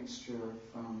strange mixture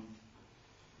of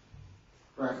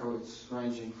records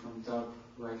ranging from dub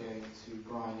reggae to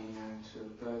Brian Eno to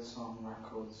birdsong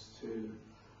records to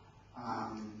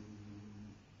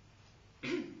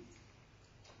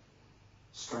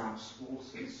Strauss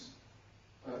waltzes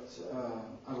at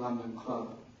a London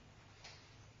club,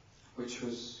 which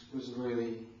was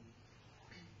really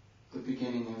the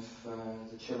beginning of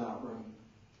the chill out room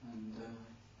and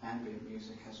ambient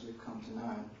music as we've come to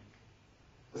know it.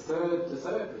 The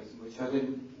third reason, which I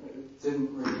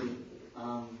didn't really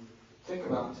think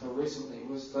about until recently,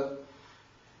 was that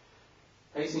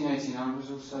 1889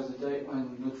 was also the date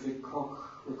when Ludwig Koch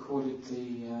recorded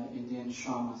the Indian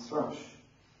Sharma thrush,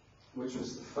 which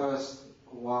was the first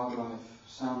wildlife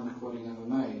sound recording ever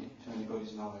made, to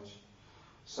anybody's knowledge.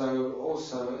 So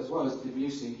also, as well as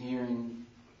Debussy, hearing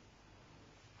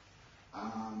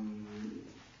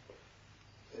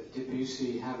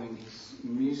Debussy having his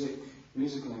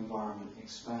musical environment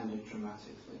expanded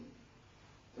dramatically.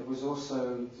 There was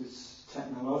also this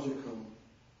technological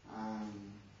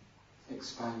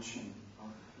expansion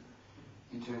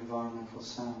into environmental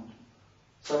sound.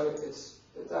 So it's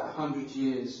that 100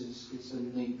 years is a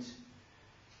neat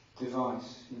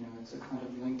device. You know, it's a kind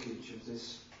of linkage of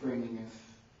this bringing of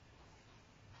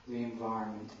the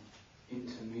environment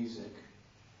into music,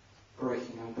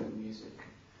 breaking open music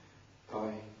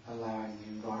by allowing the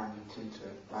environment into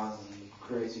it rather than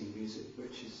creating music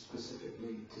which is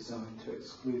specifically designed to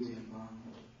exclude the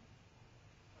environment.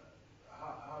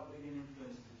 How big an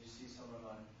influence did you see someone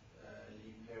like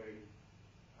Lee Perry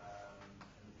and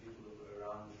the people that were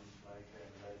around in Jamaica in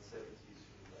the late 70s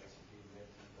who basically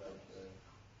invented that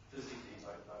physically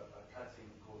by cutting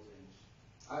the quarter inch?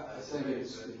 I think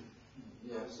it's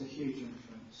a huge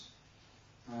influence.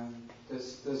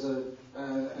 There's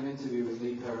an interview with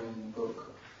Lee Perry in the book,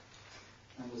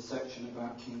 and a section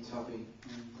about King Tubby,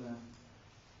 and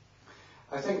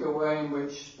I think the way in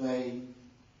which they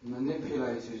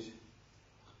manipulated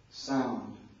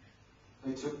sound,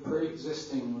 they took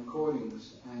pre-existing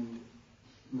recordings and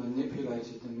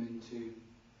manipulated them into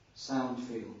sound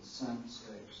fields,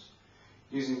 soundscapes,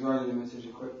 using very limited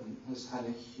equipment, has had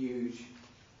a huge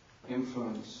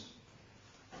influence,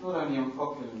 not only on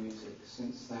popular music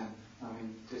since then. I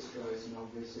mean, disco is an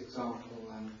obvious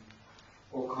example, and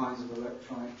all kinds of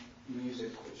electronic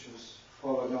music which was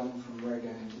followed on from reggae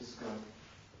and disco,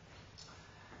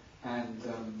 and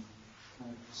kind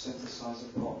of synthesizer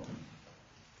pop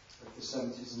of the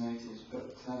 70s and 80s.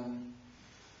 But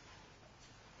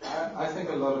I think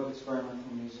a lot of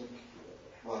experimental music,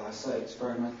 well, I say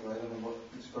experimental, I don't know what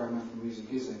experimental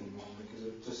music is anymore, because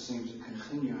it just seems a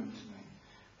continuum to me.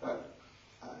 But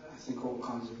I think all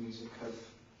kinds of music have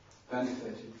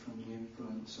benefited from the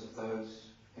influence of those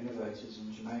innovators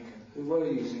in Jamaica, who were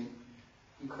using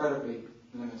incredibly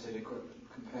limited equipment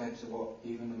compared to what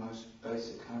even the most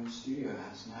basic home studio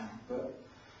has now. But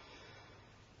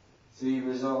the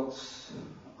results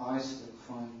I still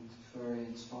find very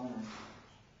inspiring.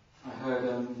 I heard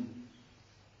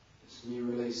this new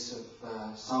release of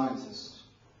Scientist.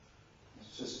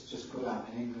 It's just put out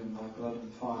in England by Blood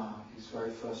and Fire, his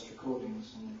very first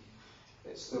recordings, and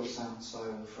it still sounds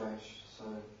so fresh, so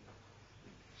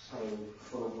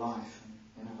full of life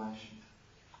and innovation.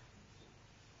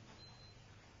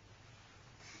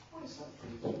 What is that,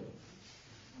 please?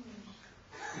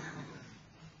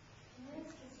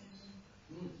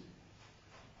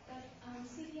 That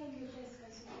CD on your desk, I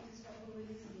suppose, is what we're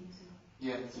listening to.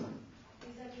 Yeah, that's right.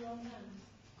 Is that your own band?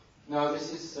 No,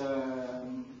 this is a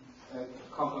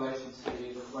compilation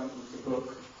CD that went with the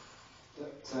book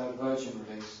that Virgin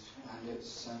released, and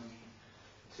it's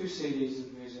 2 CDs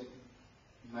of music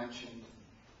mentioned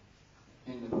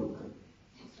in the book.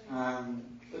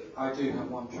 I do have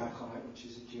one track on it, which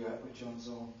is a duet with John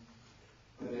Zorn,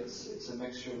 but it's a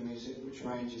mixture of music which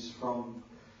ranges from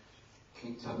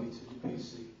King Tubby to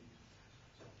Debussy,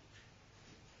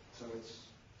 so it's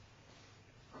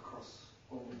across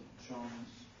all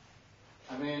genres.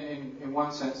 I mean, in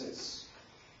one sense, it's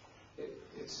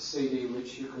a CD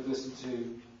which you could listen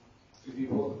to if you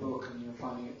bought the book and you're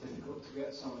finding it difficult to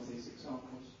get some of these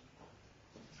examples.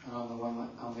 And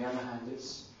on the other hand,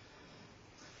 it's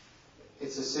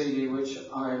a CD which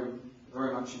I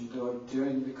very much enjoyed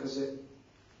doing, because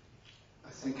I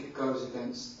think it goes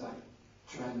against that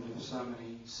trend of so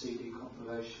many CD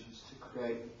compilations to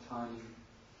create tiny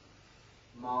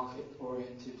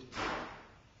market-oriented,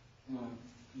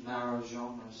 narrow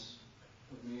genres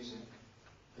of music.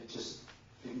 It just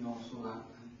ignores all that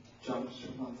and jumps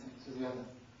from one thing to the other.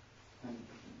 And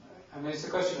I mean, it's a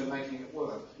question of making it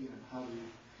work. How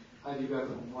do you go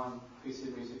from one piece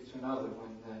of music to another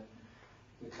when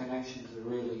the connections are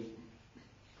really,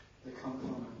 they come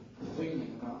from a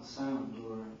feeling about sound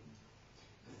or a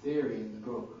theory in the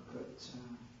book, but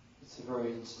it's a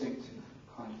very instinctive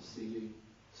kind of CD.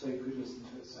 So you could listen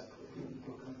to it separately from the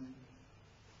book. There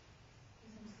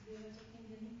seems to be a lot of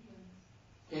Indian influence.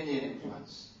 Indian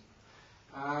influence.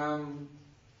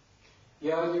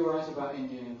 Yeah, you're right about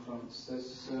Indian influence.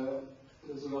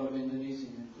 there's a lot of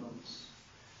Indonesian influence.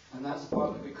 And that's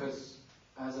partly because,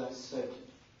 as I said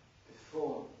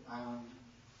before,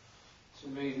 to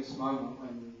me this moment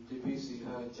when Debussy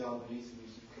heard Javanese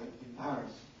music in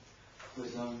Paris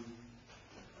was,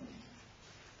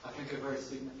 I think, a very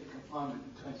significant moment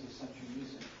in 20th century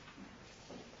music.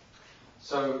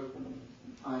 So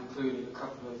I included a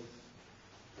couple of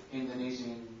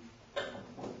Indonesian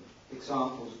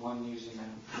examples, one using a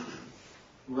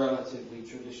relatively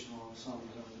traditional ensemble,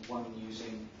 and one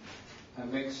using a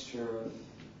mixture of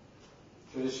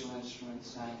traditional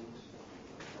instruments and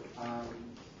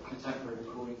contemporary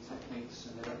recording techniques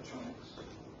and electronics.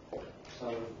 So,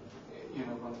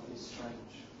 one of these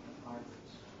strange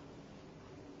hybrids.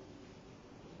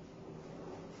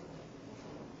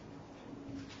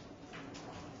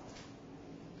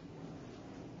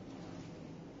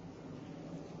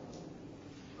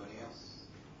 Anybody else?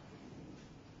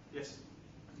 Yes,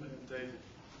 David.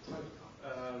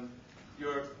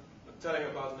 You're telling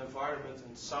about an environment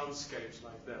and soundscapes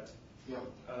like that. Yeah.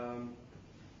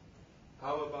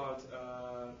 How about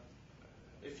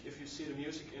if you see the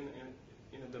music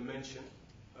in a dimension,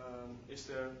 is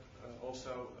there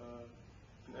also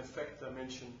an effect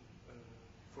dimension?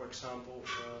 For example,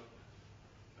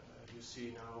 you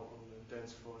see now on the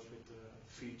dance floors with the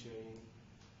VJing.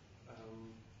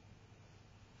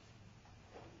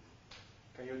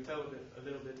 Can you tell a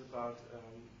little bit about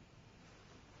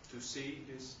to see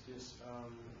this?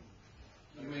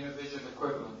 You mean a visual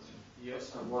equivalent?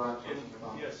 Yes. Of what I'm talking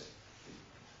about? Yes.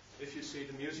 If you see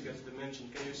the music as a dimension,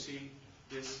 can you see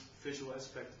this visual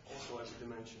aspect also as a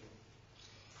dimension?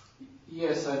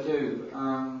 Yes, I do.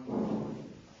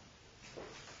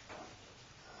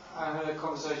 I had a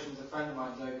conversation with a friend of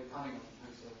mine, David Cunningham,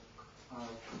 who's a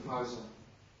composer,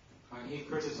 and he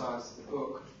criticised the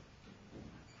book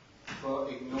for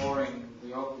ignoring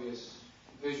the obvious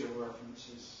visual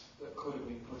references that could have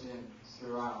been put in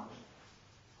throughout,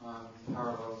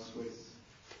 parallels with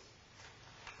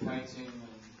painting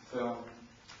and film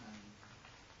and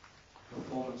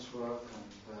performance work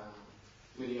and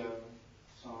video,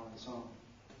 so on and so on.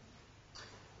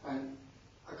 And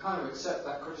I kind of accept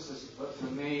that criticism, but for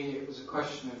me it was a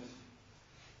question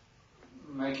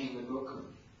of making the book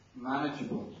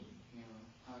manageable.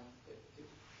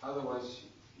 Otherwise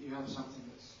you have something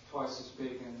that's twice as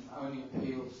big and only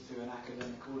appeals to an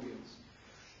academic audience.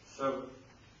 So,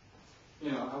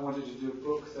 I wanted to do a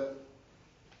book that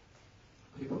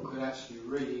people could actually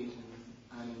read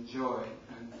and enjoy,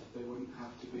 and they wouldn't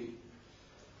have to be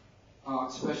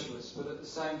art specialists. But at the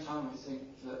same time, I think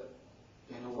that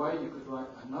in a way you could write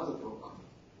another book,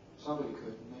 somebody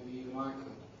could, maybe even I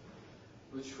could,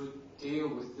 which would deal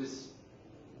with this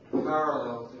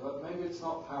parallel, maybe it's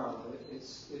not parallel,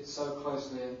 it's so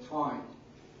closely entwined,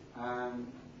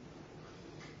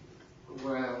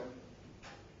 where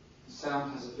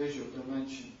sound has a visual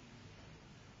dimension,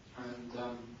 and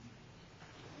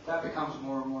that becomes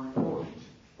more and more important,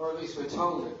 or at least we're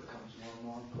told it becomes more and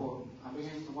more important. I'm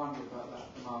beginning to wonder about that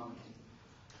at the moment,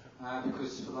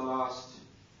 because for the last,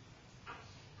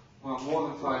 more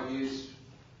than 5 years,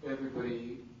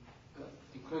 everybody,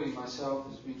 including myself,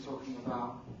 has been talking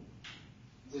about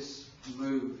this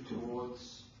move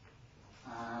towards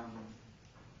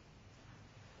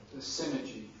the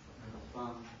synergy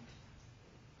of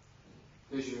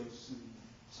visuals and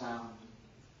sound,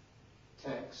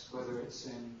 text, whether it's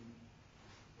in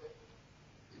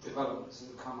developments that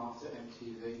have come after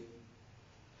MTV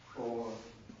or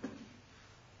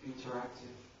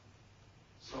interactive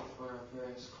software of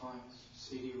various kinds,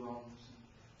 CD-ROMs,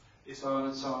 and so on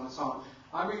and so on and so on.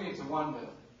 I'm beginning to wonder,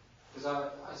 because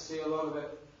I see a lot of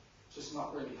it just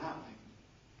not really happening.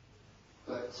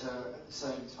 But at the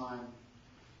same time,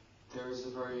 there is a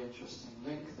very interesting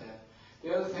link there.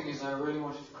 The other thing is I really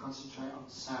wanted to concentrate on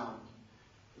sound,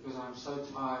 because I'm so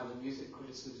tired of music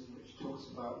criticism which talks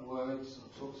about words or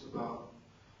talks about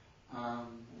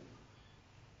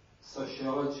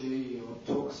sociology or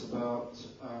talks about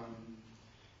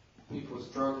people's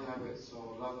drug habits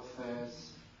or love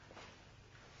affairs.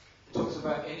 It talks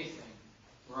about anything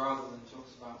rather than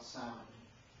talks about sound.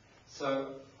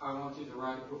 So I wanted to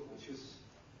write a book which was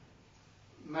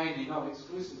mainly, not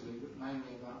exclusively, but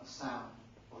mainly about sound,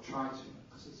 or try to,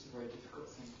 because it's a very difficult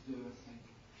thing to do, I think.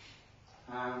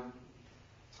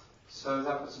 So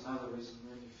that was another reason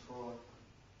really for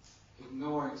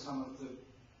ignoring some of the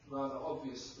rather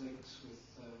obvious links with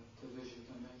the visual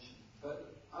dimension.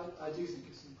 But I do think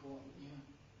it's important,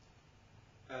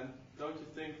 yeah. And don't you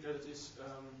think that it is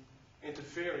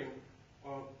interfering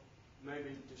or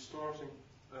maybe distorting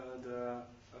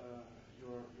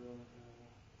your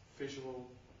visual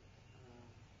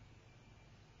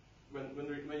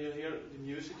when you hear the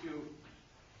music, you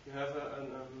have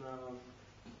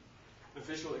a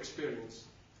visual experience.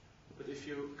 But if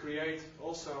you create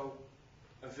also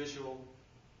a visual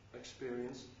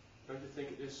experience, don't you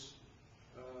think it is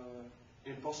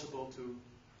impossible to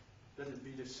let it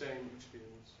be the same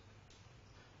experience?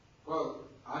 Well,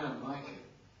 I don't like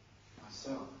it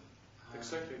myself.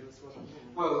 Exactly, that's what I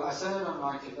mean. Well, I said I don't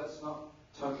like it. That's not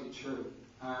totally true.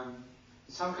 In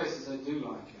some cases, I do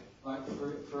like it. Like,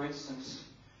 for instance,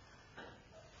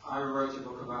 I wrote a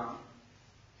book about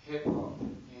hip hop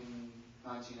in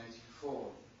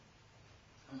 1984.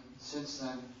 And since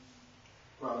then,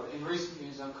 well, in recent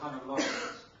years, I've kind of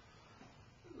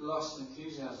lost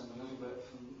enthusiasm a little bit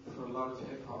for a lot of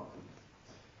hip hop.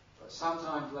 But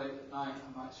sometimes late at night,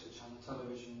 I might switch on the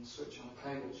television and switch on a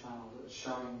cable channel that's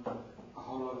showing a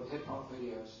whole lot of hip hop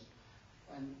videos.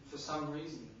 And for some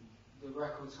reason, the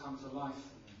records come to life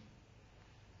for me.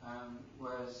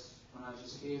 Whereas when I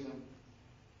just hear them,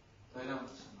 they don't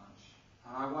so much.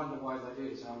 And I wonder why that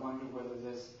is. I wonder whether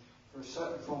there are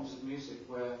certain forms of music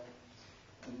where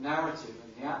the narrative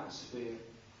and the atmosphere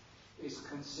is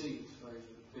conceived very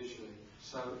visually.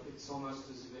 So it's almost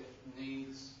as if it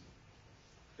needs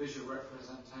visual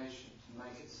representation to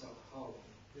make itself whole.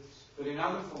 But in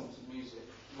other forms of music,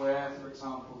 where, for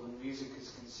example, the music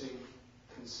is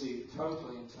conceived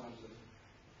totally in terms of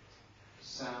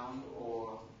sound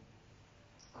or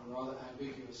a rather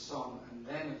ambiguous song, and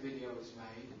then a video is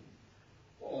made,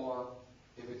 or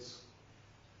if it's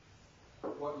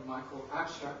what you might call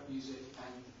abstract music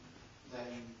and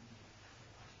then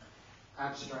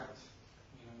abstract,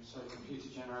 so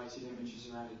computer-generated images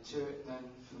are added to it, then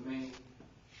for me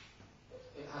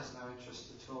it has no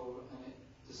interest at all, and it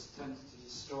just tends to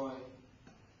destroy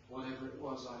whatever it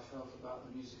was I felt about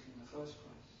the music in the first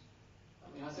place. I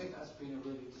mean, I think that's been a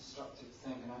really destructive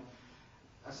thing, and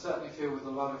I certainly feel with a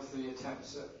lot of the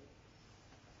attempts at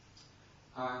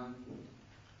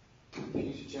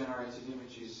computer-generated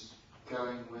images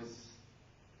going with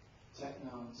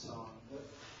techno and so on, that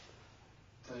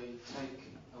they take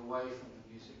away from the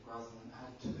music rather than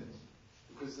add to it,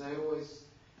 because they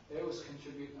always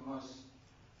contribute the most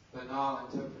banal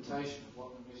interpretation of what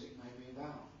the music may be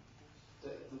about.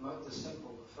 The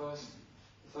simple, the first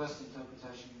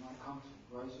interpretation you might come to,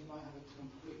 whereas you might have a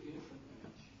completely different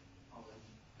image of it.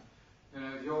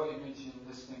 If your image in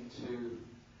listening to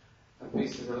a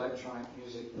piece of electronic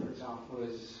music, for example,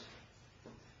 is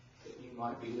that you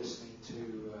might be listening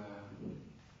to,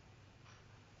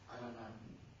 I don't know,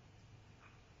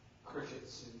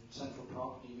 crickets in Central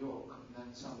Park, New York, and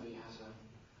then somebody has a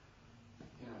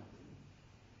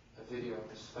video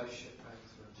of a spaceship going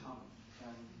through a tunnel,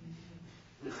 and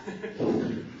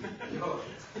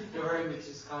your image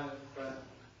is kind of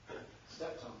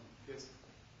stepped on. Yes.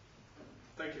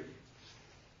 Thank you.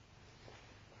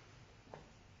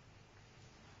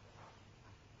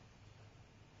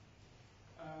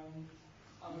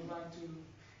 I would like to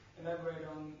elaborate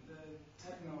on the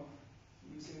techno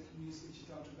music that you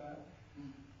talked about.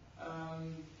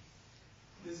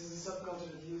 This is a subculture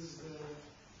that uses the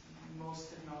most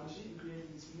technology in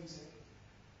creating its music,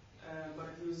 but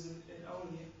it uses it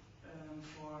only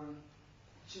for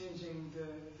changing the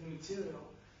material.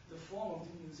 The form of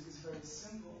the music is very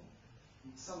simple.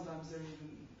 Sometimes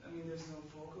there's no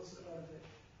vocals, a lot of it.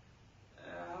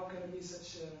 How can there be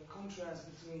such a contrast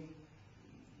between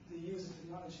the use of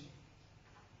technology?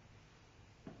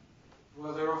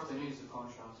 Well, there often is a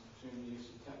contrast between the use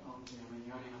of technology. I mean,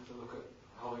 you only have to look at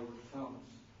Hollywood films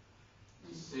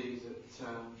to see that,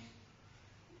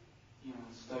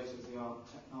 state-of-the-art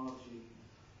technology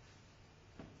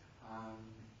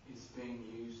is being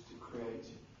used to create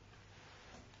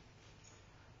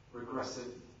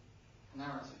regressive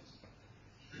narratives.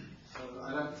 So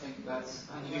I don't think that's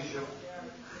unusual.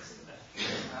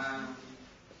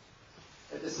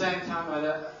 At the same time,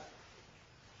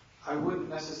 I wouldn't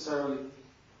necessarily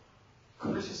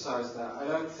criticize that. I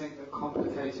don't think that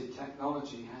complicated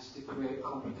technology has to create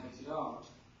complicated art.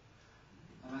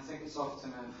 And I think it's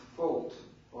often a fault,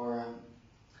 or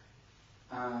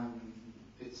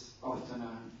it's often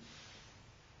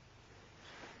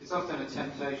a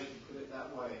temptation, put it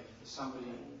that way, for somebody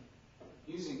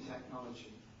using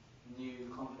technology, new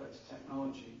complex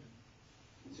technology,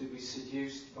 to be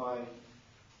seduced by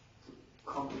the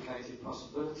complicated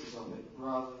possibilities of it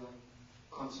rather than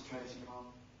concentrating on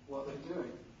what they're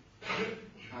doing.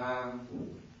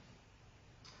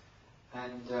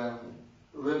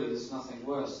 Really there's nothing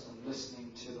worse than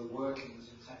listening to the workings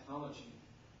of technology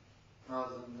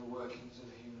rather than the workings of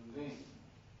a human being.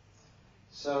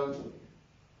 So,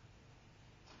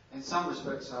 in some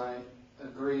respects I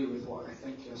agree with what I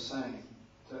think you're saying,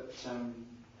 that,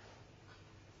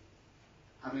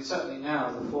 I mean, certainly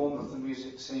now the form of the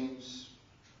music seems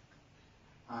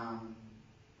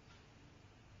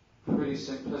pretty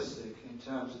simplistic in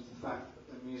terms of the fact that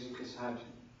the music has had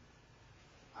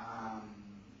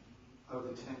over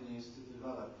 10 years to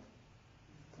develop.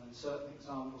 And certain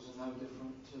examples are no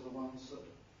different to the ones that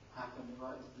happened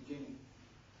right at the beginning.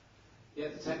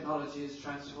 Yet the technology has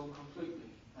transformed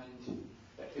completely. And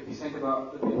if you think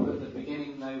about the people at the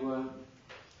beginning, they were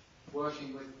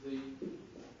working with the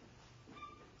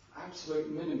absolute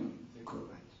minimum of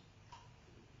equipment.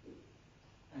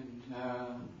 And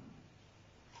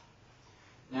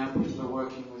now people are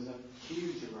working with a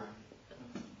huge array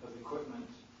of equipment,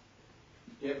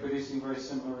 yet producing very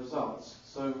similar results.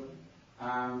 So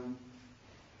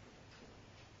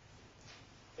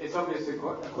it's obviously a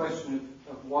question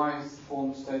of why has the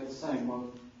form stayed the same.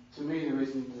 Well, to me the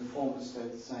reason the form has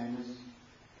stayed the same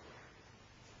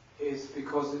is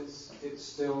because it's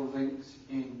still linked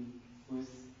in with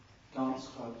dance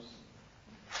clubs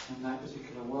in that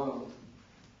particular world.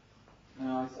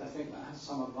 Now, I think that has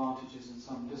some advantages and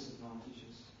some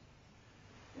disadvantages.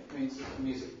 It means that the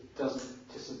music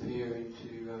doesn't disappear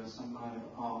into some kind of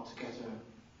art ghetto,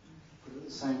 but at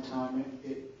the same time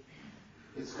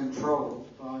it's controlled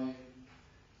by,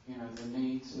 you know, the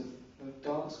needs of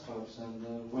dance clubs and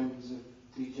the whims of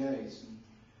DJs. And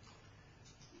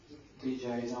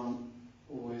DJs aren't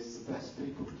always the best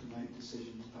people to make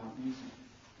decisions about music,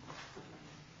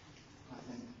 I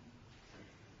think.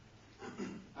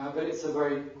 But it's a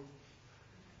very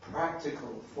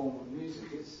practical form of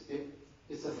music.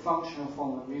 It's a functional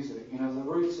form of music. You know, the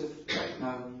roots of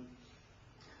techno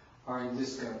are in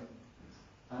disco.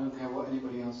 I don't care what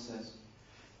anybody else says.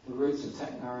 The roots of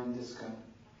techno are in disco.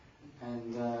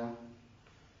 And,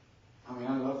 I mean,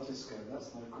 I love disco.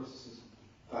 That's not a criticism.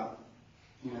 But,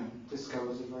 you know, disco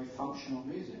was a very functional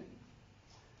music.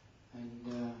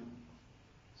 And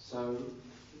so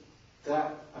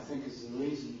that, I think, is the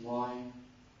reason why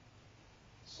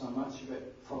so much of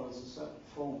it follows a certain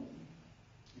form,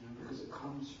 you know, because it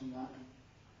comes from that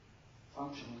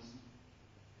functionalism.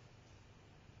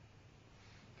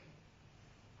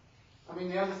 I mean,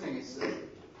 the other thing is that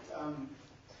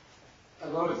a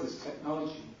lot of this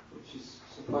technology, which is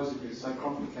supposedly so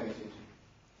complicated,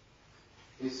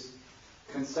 is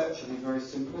conceptually very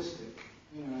simplistic.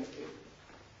 You know,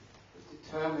 it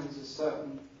determines a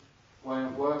certain way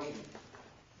of working,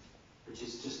 which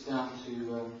is just down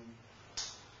to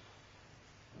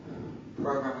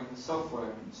programming the software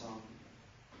and so on.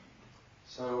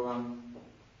 So,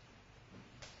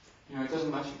 you know, it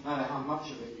doesn't matter how much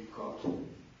of it you've got.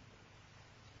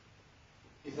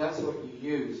 If that's what you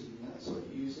use, and that's what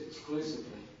you use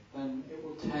exclusively, then it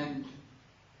will tend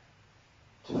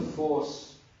to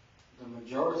force the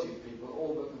majority of people,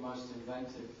 all but the most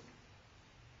inventive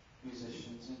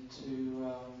musicians,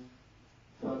 into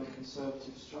fairly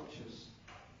conservative structures.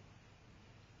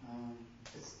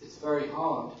 It's very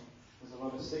hard. There's a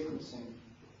lot of sequencing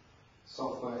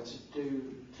software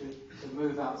to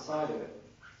move outside of it.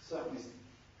 Certainly,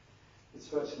 it's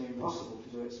virtually impossible to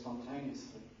do it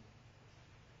spontaneously.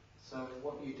 So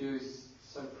what you do is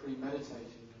so premeditated.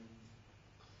 And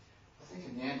I think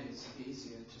in the end it's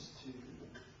easier just to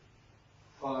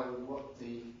follow what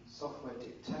the software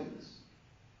dictates,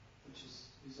 which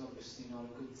is obviously not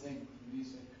a good thing for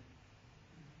music.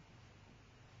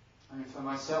 I mean, for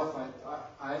myself,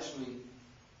 I actually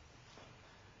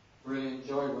really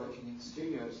enjoy working in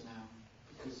studios now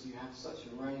because you have such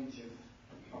a range of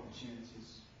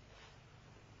opportunities,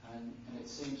 and it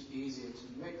seems easier to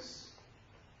mix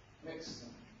them.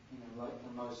 You know, like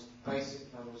the most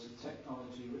basic levels of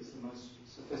technology with the most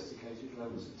sophisticated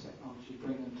levels of technology,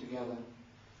 bring them together.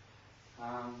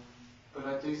 But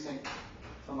I do think,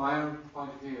 from my own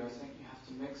point of view, I think you have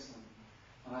to mix them.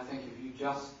 And I think if you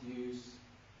just use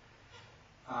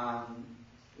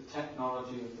the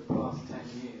technology of the past 10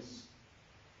 years,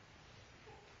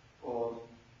 or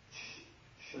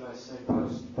should I say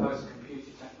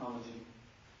post-computer technology,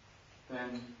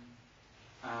 then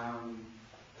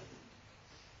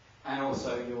and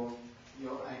also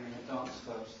you're aiming at dance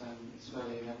clubs, then it's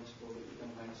fairly inevitable that you're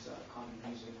going to make a certain kind of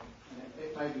music. And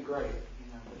it may be great, you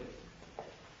know, but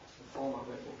the form of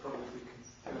it will probably be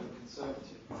fairly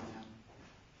conservative by now.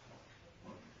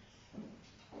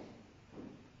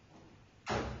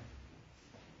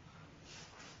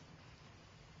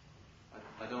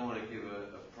 I don't want to give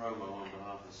a promo on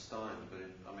behalf of Steim, but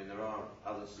I mean there are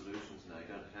other solutions now. You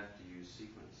don't have to use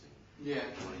sequencing. Yeah.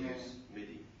 You want to use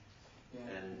MIDI. Yeah.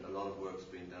 And a lot of work's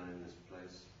been done in this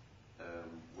place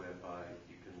whereby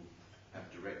you can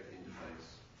have direct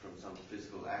interface from some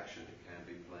physical action. It can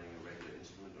be playing a regular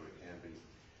instrument, or it can be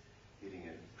hitting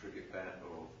a cricket bat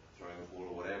or throwing a ball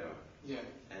or whatever. Yeah.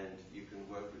 And you can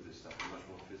work with this stuff in a much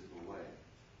more physical way.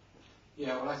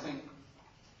 Yeah, well, I think,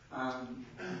 I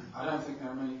don't think there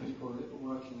are many people that are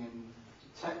working in the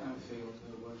techno field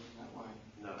who are working that way.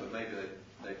 No, but maybe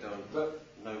they don't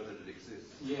know that it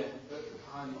exists. Yeah, but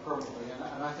highly probably, and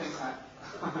I think that...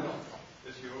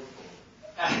 It's your fault.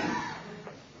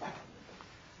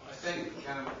 I think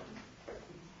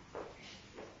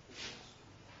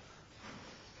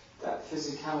that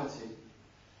physicality,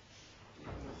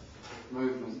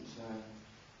 movement,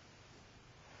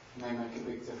 may make a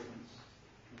big difference.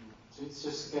 So it's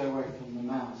just to get away from the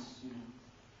mouse, you know.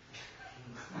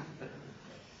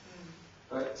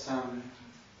 But,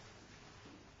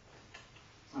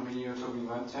 I mean, you were talking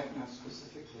about techno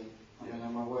specifically. I mean,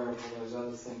 I'm aware of all those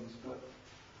other things, but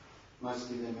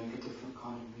mostly they make a different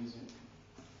kind of music.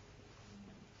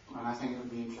 And I think it would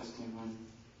be interesting when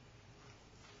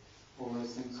all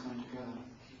those things come together.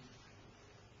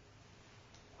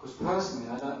 Because personally,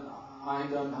 I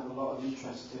don't have a lot of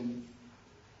interest in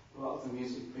a lot of the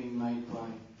music being made by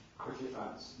cricket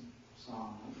bats and so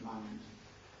on at the moment.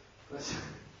 But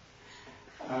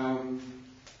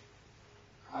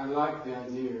I like the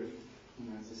idea of, you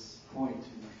know, this point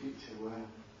in the future where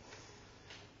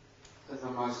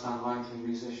the most unlikely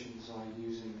musicians are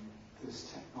using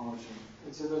this technology.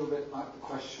 It's a little bit like the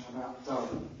question about dub,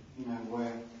 you know,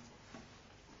 where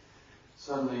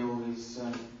suddenly all these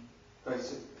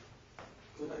basic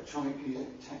electronic music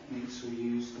techniques were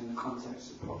used in the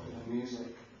context of popular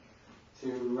music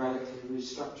to radically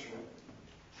restructure it.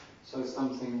 So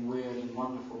something weird and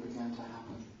wonderful began to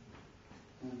happen.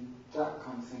 And that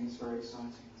kind of thing is very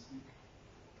exciting, I think.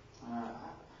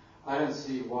 I don't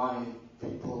see why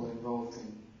people involved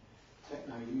in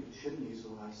techno shouldn't use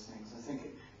all those things. I think,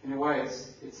 in a way,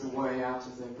 it's a way out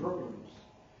of their problems.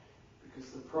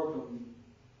 Because the problem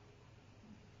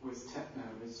with techno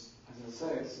is, as I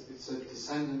say, it's a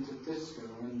descendant of disco,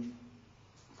 and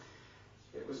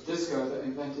it was disco that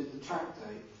invented the track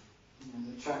date. You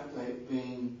know, the track date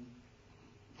being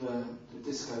the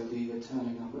disco diva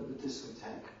turning up at the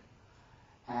discotheque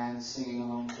and singing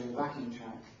along to a backing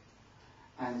track.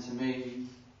 And to me,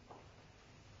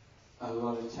 a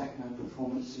lot of techno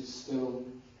performances still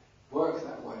work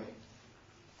that way.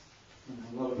 You know,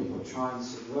 a lot of people try and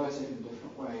subvert it in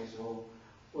different ways or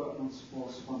work more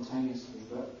spontaneously,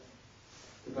 but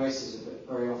the basis of it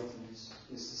very often is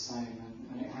the same,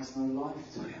 and it has no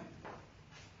life to it.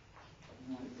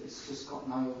 You know, it's just got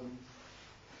no...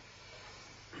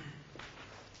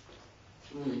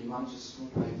 Really, you might just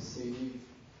play the CD.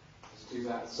 Just do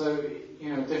that. So, you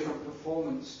know, different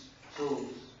performance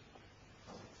tools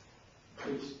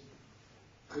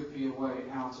could be a way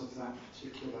out of that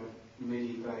particular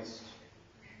MIDI-based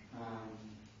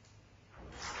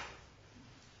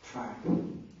track. No,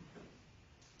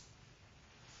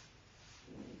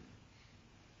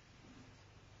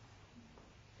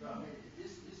 I mean,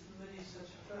 is the MIDI such a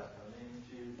trap? I mean, if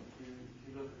you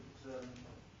look at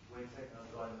where techno has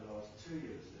gone in the last 2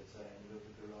 years, let's say, and you look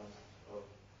at the rise of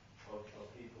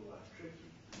people like Tricky,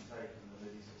 who've taken the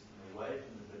MIDI system away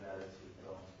from the banality of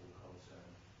dancehall culture,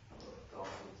 of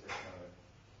dancehall techno,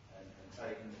 and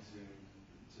taken it to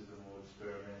the more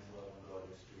experimental avant-garde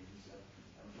extremes,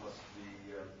 and possibly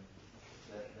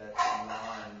that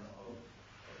line of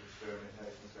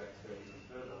experimentation is going to go even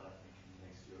further, I think, in the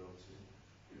next year or two.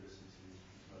 If you listen to his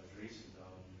most recent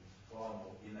album, it's far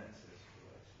more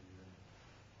inaccessible, actually, than,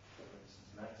 for instance,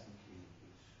 Maxim Key,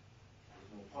 which was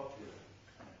more popular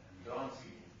and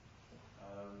dancing.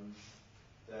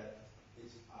 That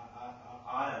it's,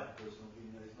 I have a personal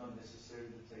opinion that it's not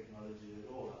necessarily the technology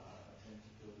at all. I tend to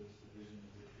feel it's the vision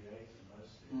of the creator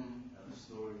mostly, and the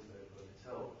stories they've got to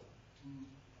tell.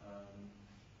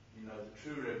 You know, the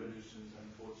true revolutions,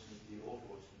 unfortunately or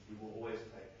fortunately, will always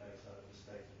take place out of a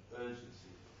state of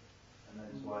urgency, and that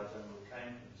is why Jungle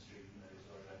came from the street, and that is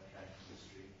why Rap came from the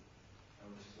street,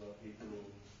 and which is why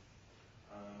people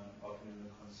often in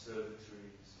the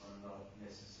conservatories are not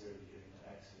necessarily getting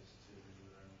access to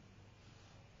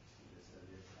let's say,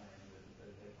 the acclaim that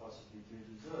they possibly do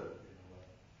deserve in a way.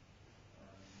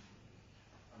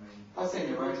 I mean, I think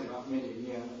you're right about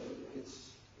MIDI, yeah.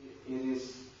 It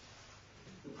is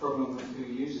the problem with who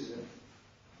uses it.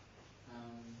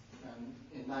 And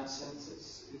in that sense,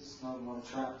 it's no more a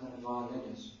trap than a violin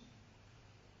is.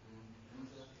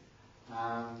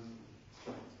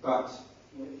 But,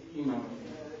 you know,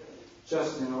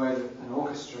 just in a way that an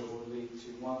orchestra will lead to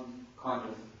one kind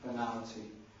of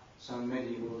banality, so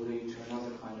MIDI will lead to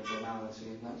another kind of banality,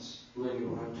 and that's really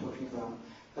what I'm talking about.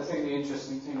 I think the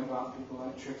interesting thing about people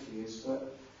like Tricky is that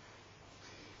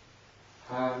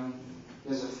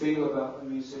there's a feel about the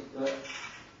music that,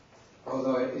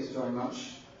 although it is very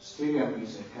much studio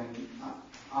music, and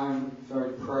I'm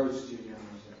very pro studio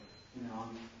music. You know,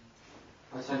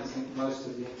 I tend to think most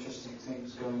of the interesting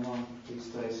things going on these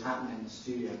days happen in the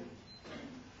studio.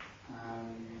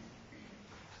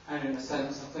 And in a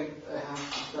sense, I think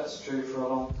that's true for a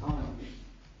long time.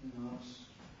 You know,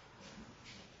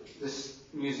 this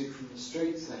music from the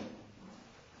street thing.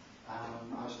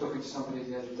 I was talking to somebody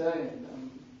the other day,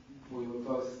 and we were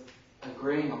both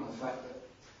agreeing on the fact that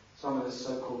some of the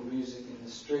so-called music in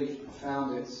the street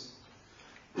found its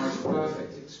most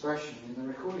perfect expression in the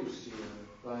recording studio,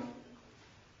 like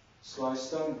Sly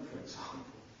Stone, for example.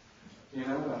 You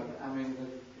know, I mean,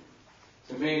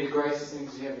 to me, the greatest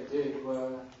things he ever did were,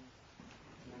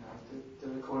 you know, the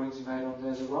recordings he made on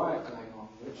There's a Riot Going On,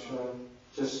 which are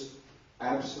just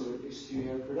absolutely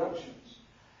studio productions.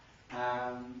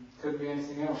 Couldn't be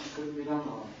anything else, couldn't be done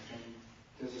live. And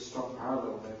there's a strong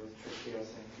parallel there with Tricky, I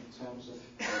think, in terms of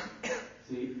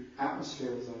the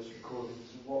atmosphere of those recordings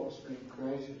and what was being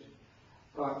created.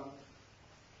 But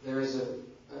there is an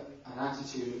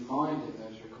attitude of mind in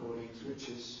those recordings which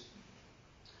is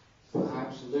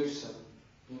perhaps looser.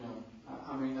 You know,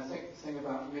 I mean, I think the thing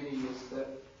about MIDI is that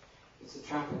it's a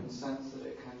trap in the sense that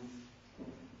it can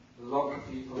lock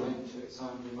people into its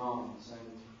own demands,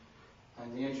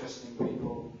 and the interesting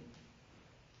people,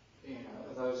 you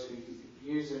know, are those who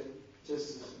use it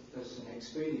just as an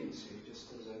expediency,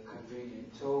 just as a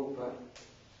convenient tool, but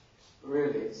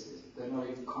really they're not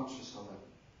even conscious of it.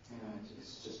 You know,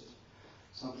 it's just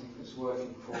something that's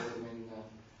working for them in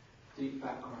the deep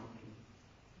background.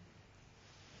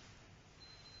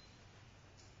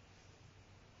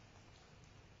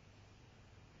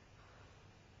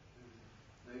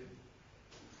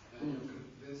 And you're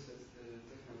convinced that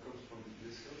techno comes from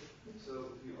disco, so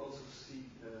you also see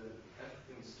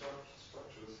African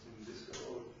structures in disco,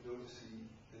 or don't you see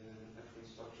African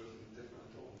structures in techno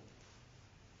at all?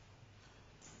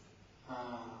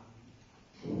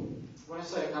 When I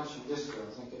say it comes from disco,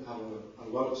 I think it had a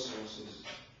lot of sources.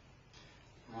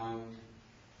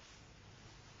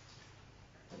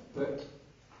 But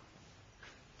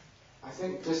I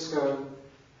think disco,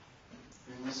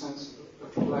 in the sense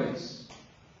of a place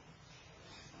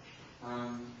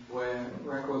where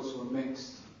records were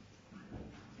mixed,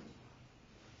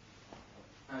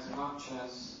 as much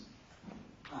as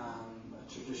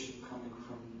a tradition coming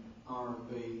from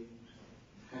R&B,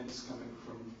 hence coming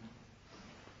from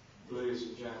blues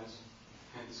and jazz,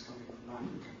 hence coming from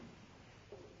Africa.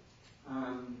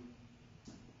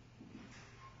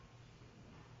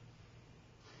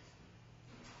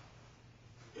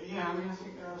 Yeah, I mean, I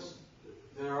think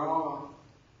there are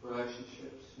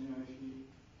relationships. You know,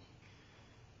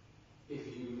 if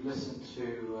you listen to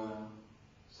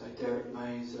say Derek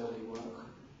May's early work,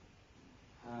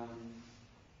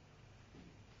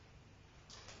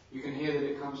 you can hear that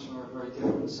it comes from a very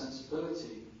different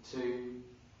sensibility to,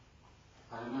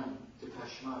 I don't know,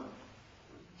 Depeche Mode.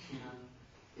 You know,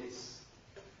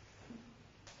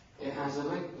 it has a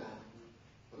link there.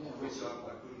 Yeah, For example,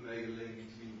 I couldn't make a link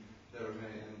between Derek May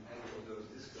and any of those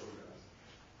disco guys.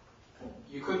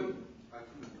 You couldn't? I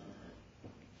couldn't.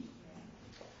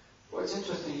 Well, it's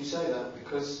interesting you say that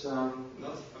because not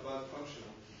about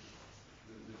functional.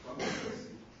 The function is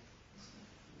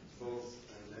both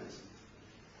dancing.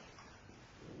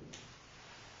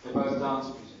 they're both dance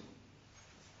music.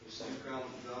 You say You can't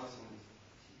dance on it.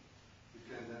 You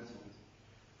can't dance on it.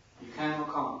 you can or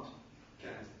can't.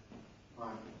 Can't.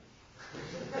 Right.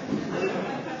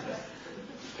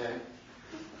 Okay.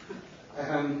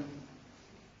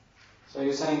 So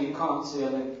you're saying you can't see a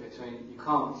link between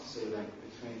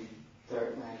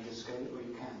Derek May and disco, or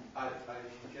you can? I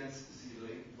can't see a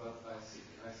link, but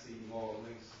I see more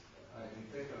links. In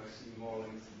techno, I see more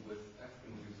links with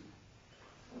African music.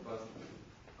 But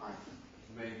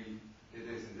maybe it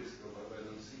is in disco, but I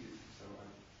don't see it. So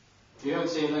You don't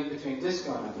see a link between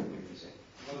disco and African music?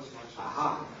 not as much.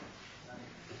 Aha.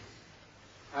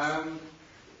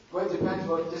 Well, it depends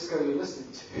what disco you're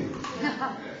listening to.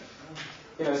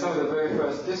 You know, some of the very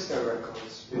first disco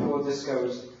records, before disco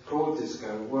was called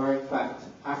disco, were in fact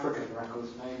African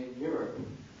records made in Europe.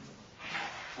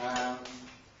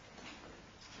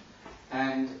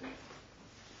 And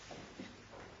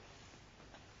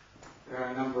there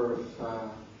are a number of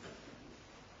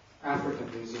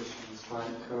African musicians,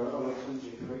 like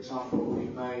Olatunji, for example, who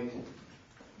made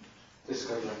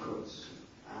disco records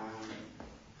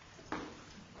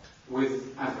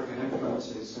with African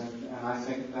influences, and I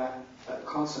think that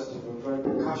concept of a very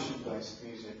percussion-based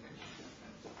music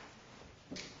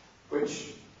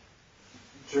which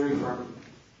drew from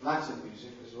Latin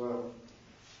music as well.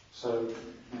 So,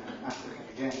 African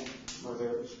again, whether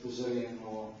it was Brazilian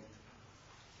or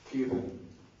Cuban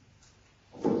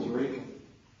or Puerto Rican.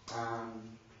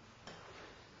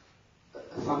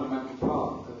 A fundamental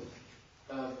part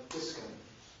of disco.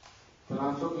 But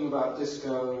I'm talking about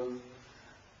disco,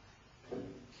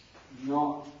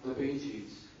 not the Bee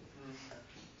Gees.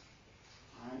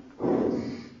 Right?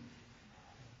 I'm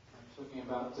talking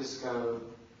about disco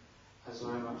as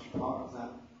very much part of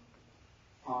that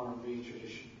R&B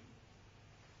tradition.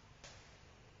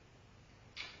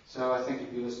 So I think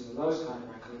if you listen to those kind of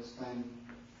records, then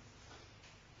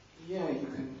yeah, you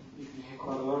can hear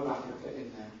quite a lot of Africa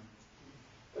in there.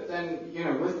 But then,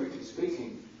 rhythmically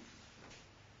speaking,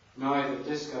 neither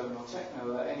disco nor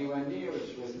techno are anywhere near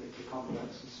as rhythmically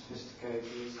complex and sophisticated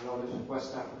as a lot of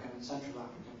West African and Central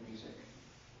African music.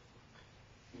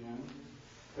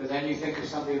 But then you think of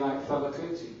somebody like Fela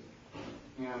Kuti,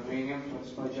 being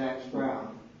influenced by James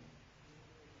Brown.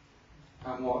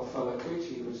 And what Fela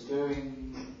Kuti was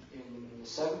doing in the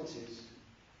 70s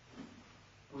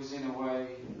was in a way,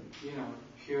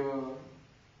 pure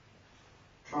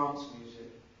trance music,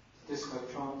 disco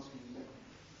trance music.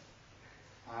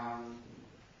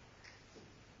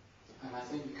 And I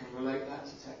think you can relate that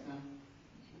to techno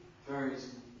very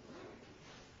easily.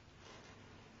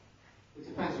 It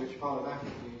depends which part of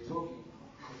Africa you're talking about.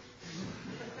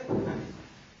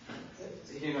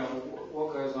 What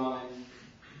goes on in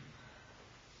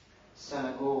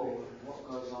Senegal and what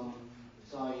goes on in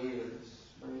Zaire is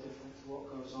very different to what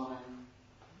goes on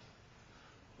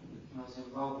in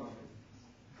Zimbabwe,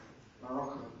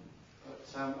 Morocco.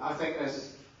 But I think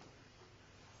there's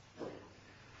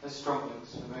strong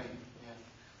links for me.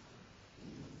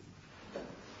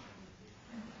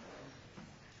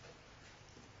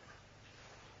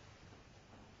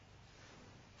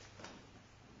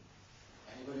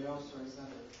 Anybody else, or is that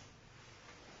it?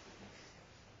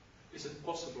 Is it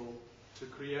possible to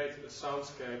create a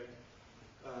soundscape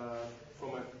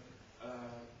from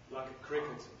like a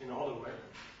cricket in another way?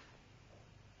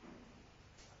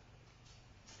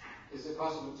 Is it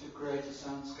possible to create a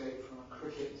soundscape from a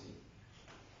cricket?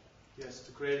 Yes,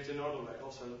 to create it in another way.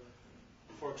 Also,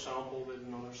 for example, with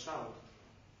another sound,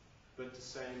 but the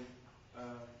same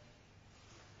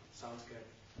soundscape.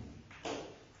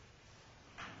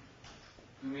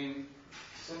 You mean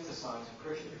synthesize a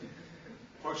cricket?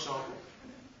 For example.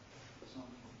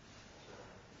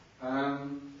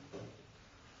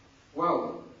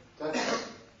 Well, that's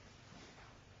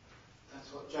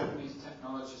what Japanese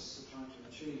technologists are trying to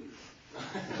achieve.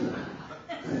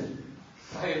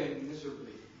 Failing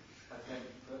miserably, I think,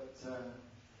 but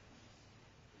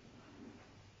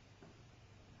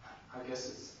I guess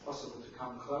it's possible to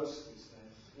come close these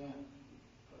days, yeah.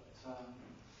 But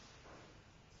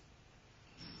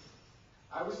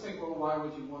I always think, well, why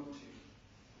would you want to?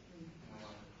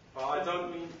 Well, I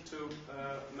don't mean to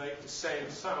make the same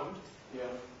sound,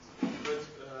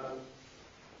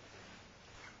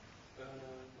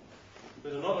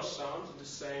 but another sound, the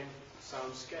same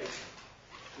soundscape,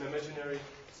 an imaginary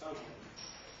soundscape.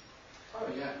 Oh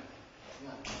yeah,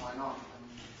 why not?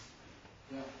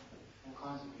 Yeah, all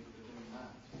kinds of people are doing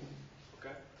that.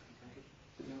 Okay, thank you.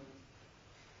 Yeah.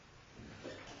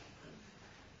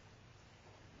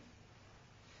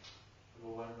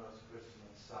 Well, one last question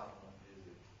on sound, not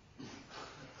music.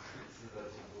 Since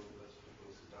that's important, that's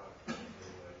people's start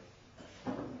anyway.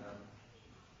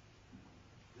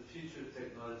 The future of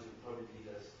technology will probably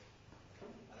lead us,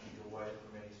 I think, away from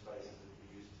many spaces that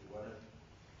we used to.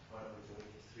 One of which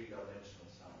is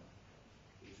three-dimensional sound,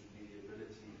 which would be the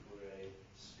ability for a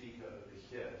speaker over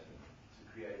here to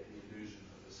create the illusion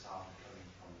of the sound coming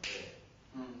from there.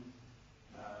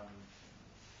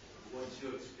 What's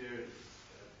your experience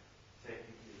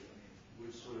technically? I mean,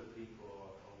 which sort of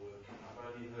people are working? I've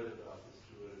only heard about this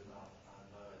through word of mouth. I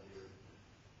have no idea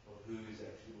of who is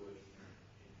actually working in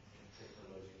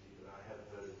technologically, but I have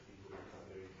heard of people who come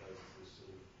very close to this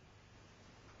sort of,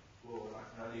 well, I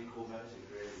can only call magic,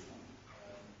 really.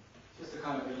 Just a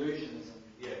kind of illusionism.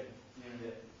 Yeah. I mean,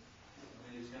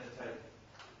 it's going to take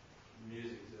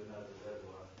music to another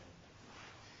level, I think.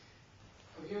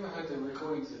 Have you ever heard the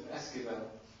recordings of Esquivel?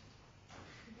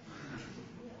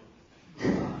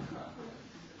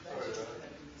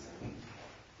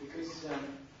 Because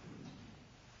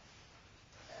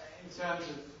in terms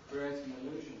of creating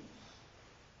illusions,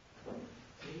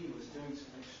 he was doing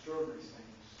some extraordinary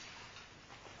things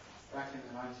back in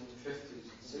the 1950s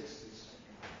and 60s.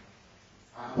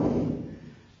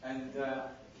 And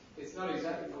it's not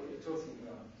exactly what you're talking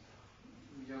about.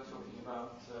 You're talking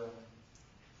about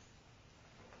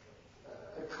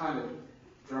a kind of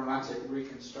dramatic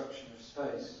reconstruction of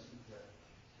space.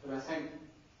 But I think,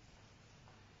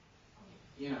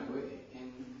 you know,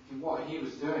 in what he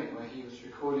was doing, where he was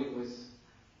recording with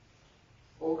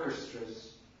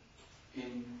orchestras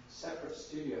in separate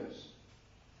studios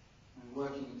and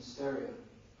working in stereo,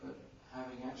 but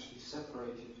having actually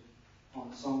separated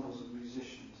ensembles of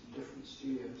musicians in different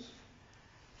studios.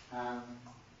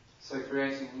 So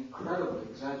creating an incredibly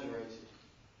exaggerated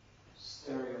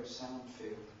stereo sound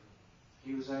field.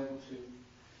 He was able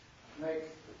to make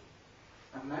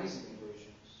amazing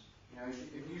illusions. You know,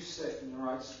 if you sit in the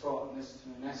right spot and listen to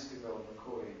an Esquivel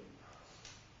recording,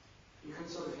 you can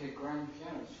sort of hear grand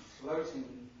pianos floating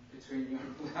between your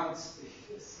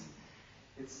loudspeakers.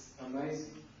 It's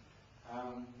amazing.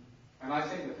 And I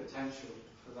think the potential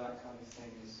for that kind of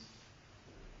thing is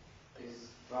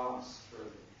vast,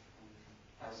 really.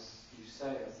 And as you say,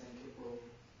 I think it will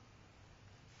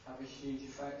have a huge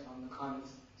effect on the kind of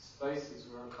spaces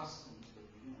we're accustomed to.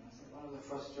 You know, I think one of the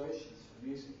frustrations for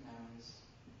music now is,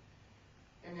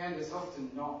 in the end, it's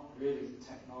often not really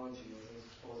technology,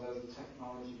 although the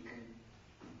technology can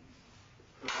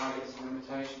provide its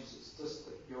limitations. It's just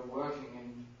that you're working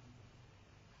in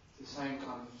the same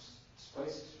kind of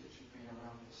spaces which have been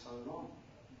around for so long.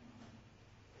 You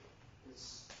know, it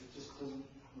just doesn't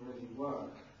really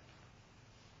work.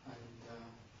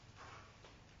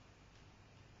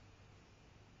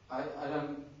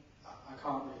 And I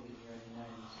can't really give you any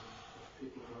names of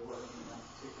people who are working in that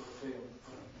particular field,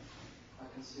 but I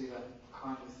can see that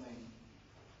kind of thing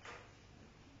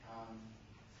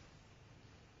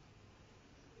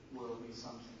will be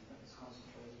something that is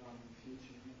concentrated on in the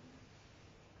future.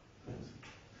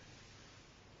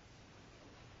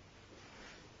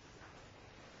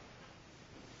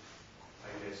 I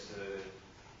guess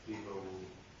people will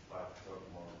like to talk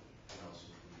more and also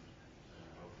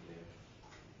hopefully.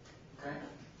 Okay,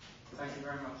 thank you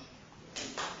very much.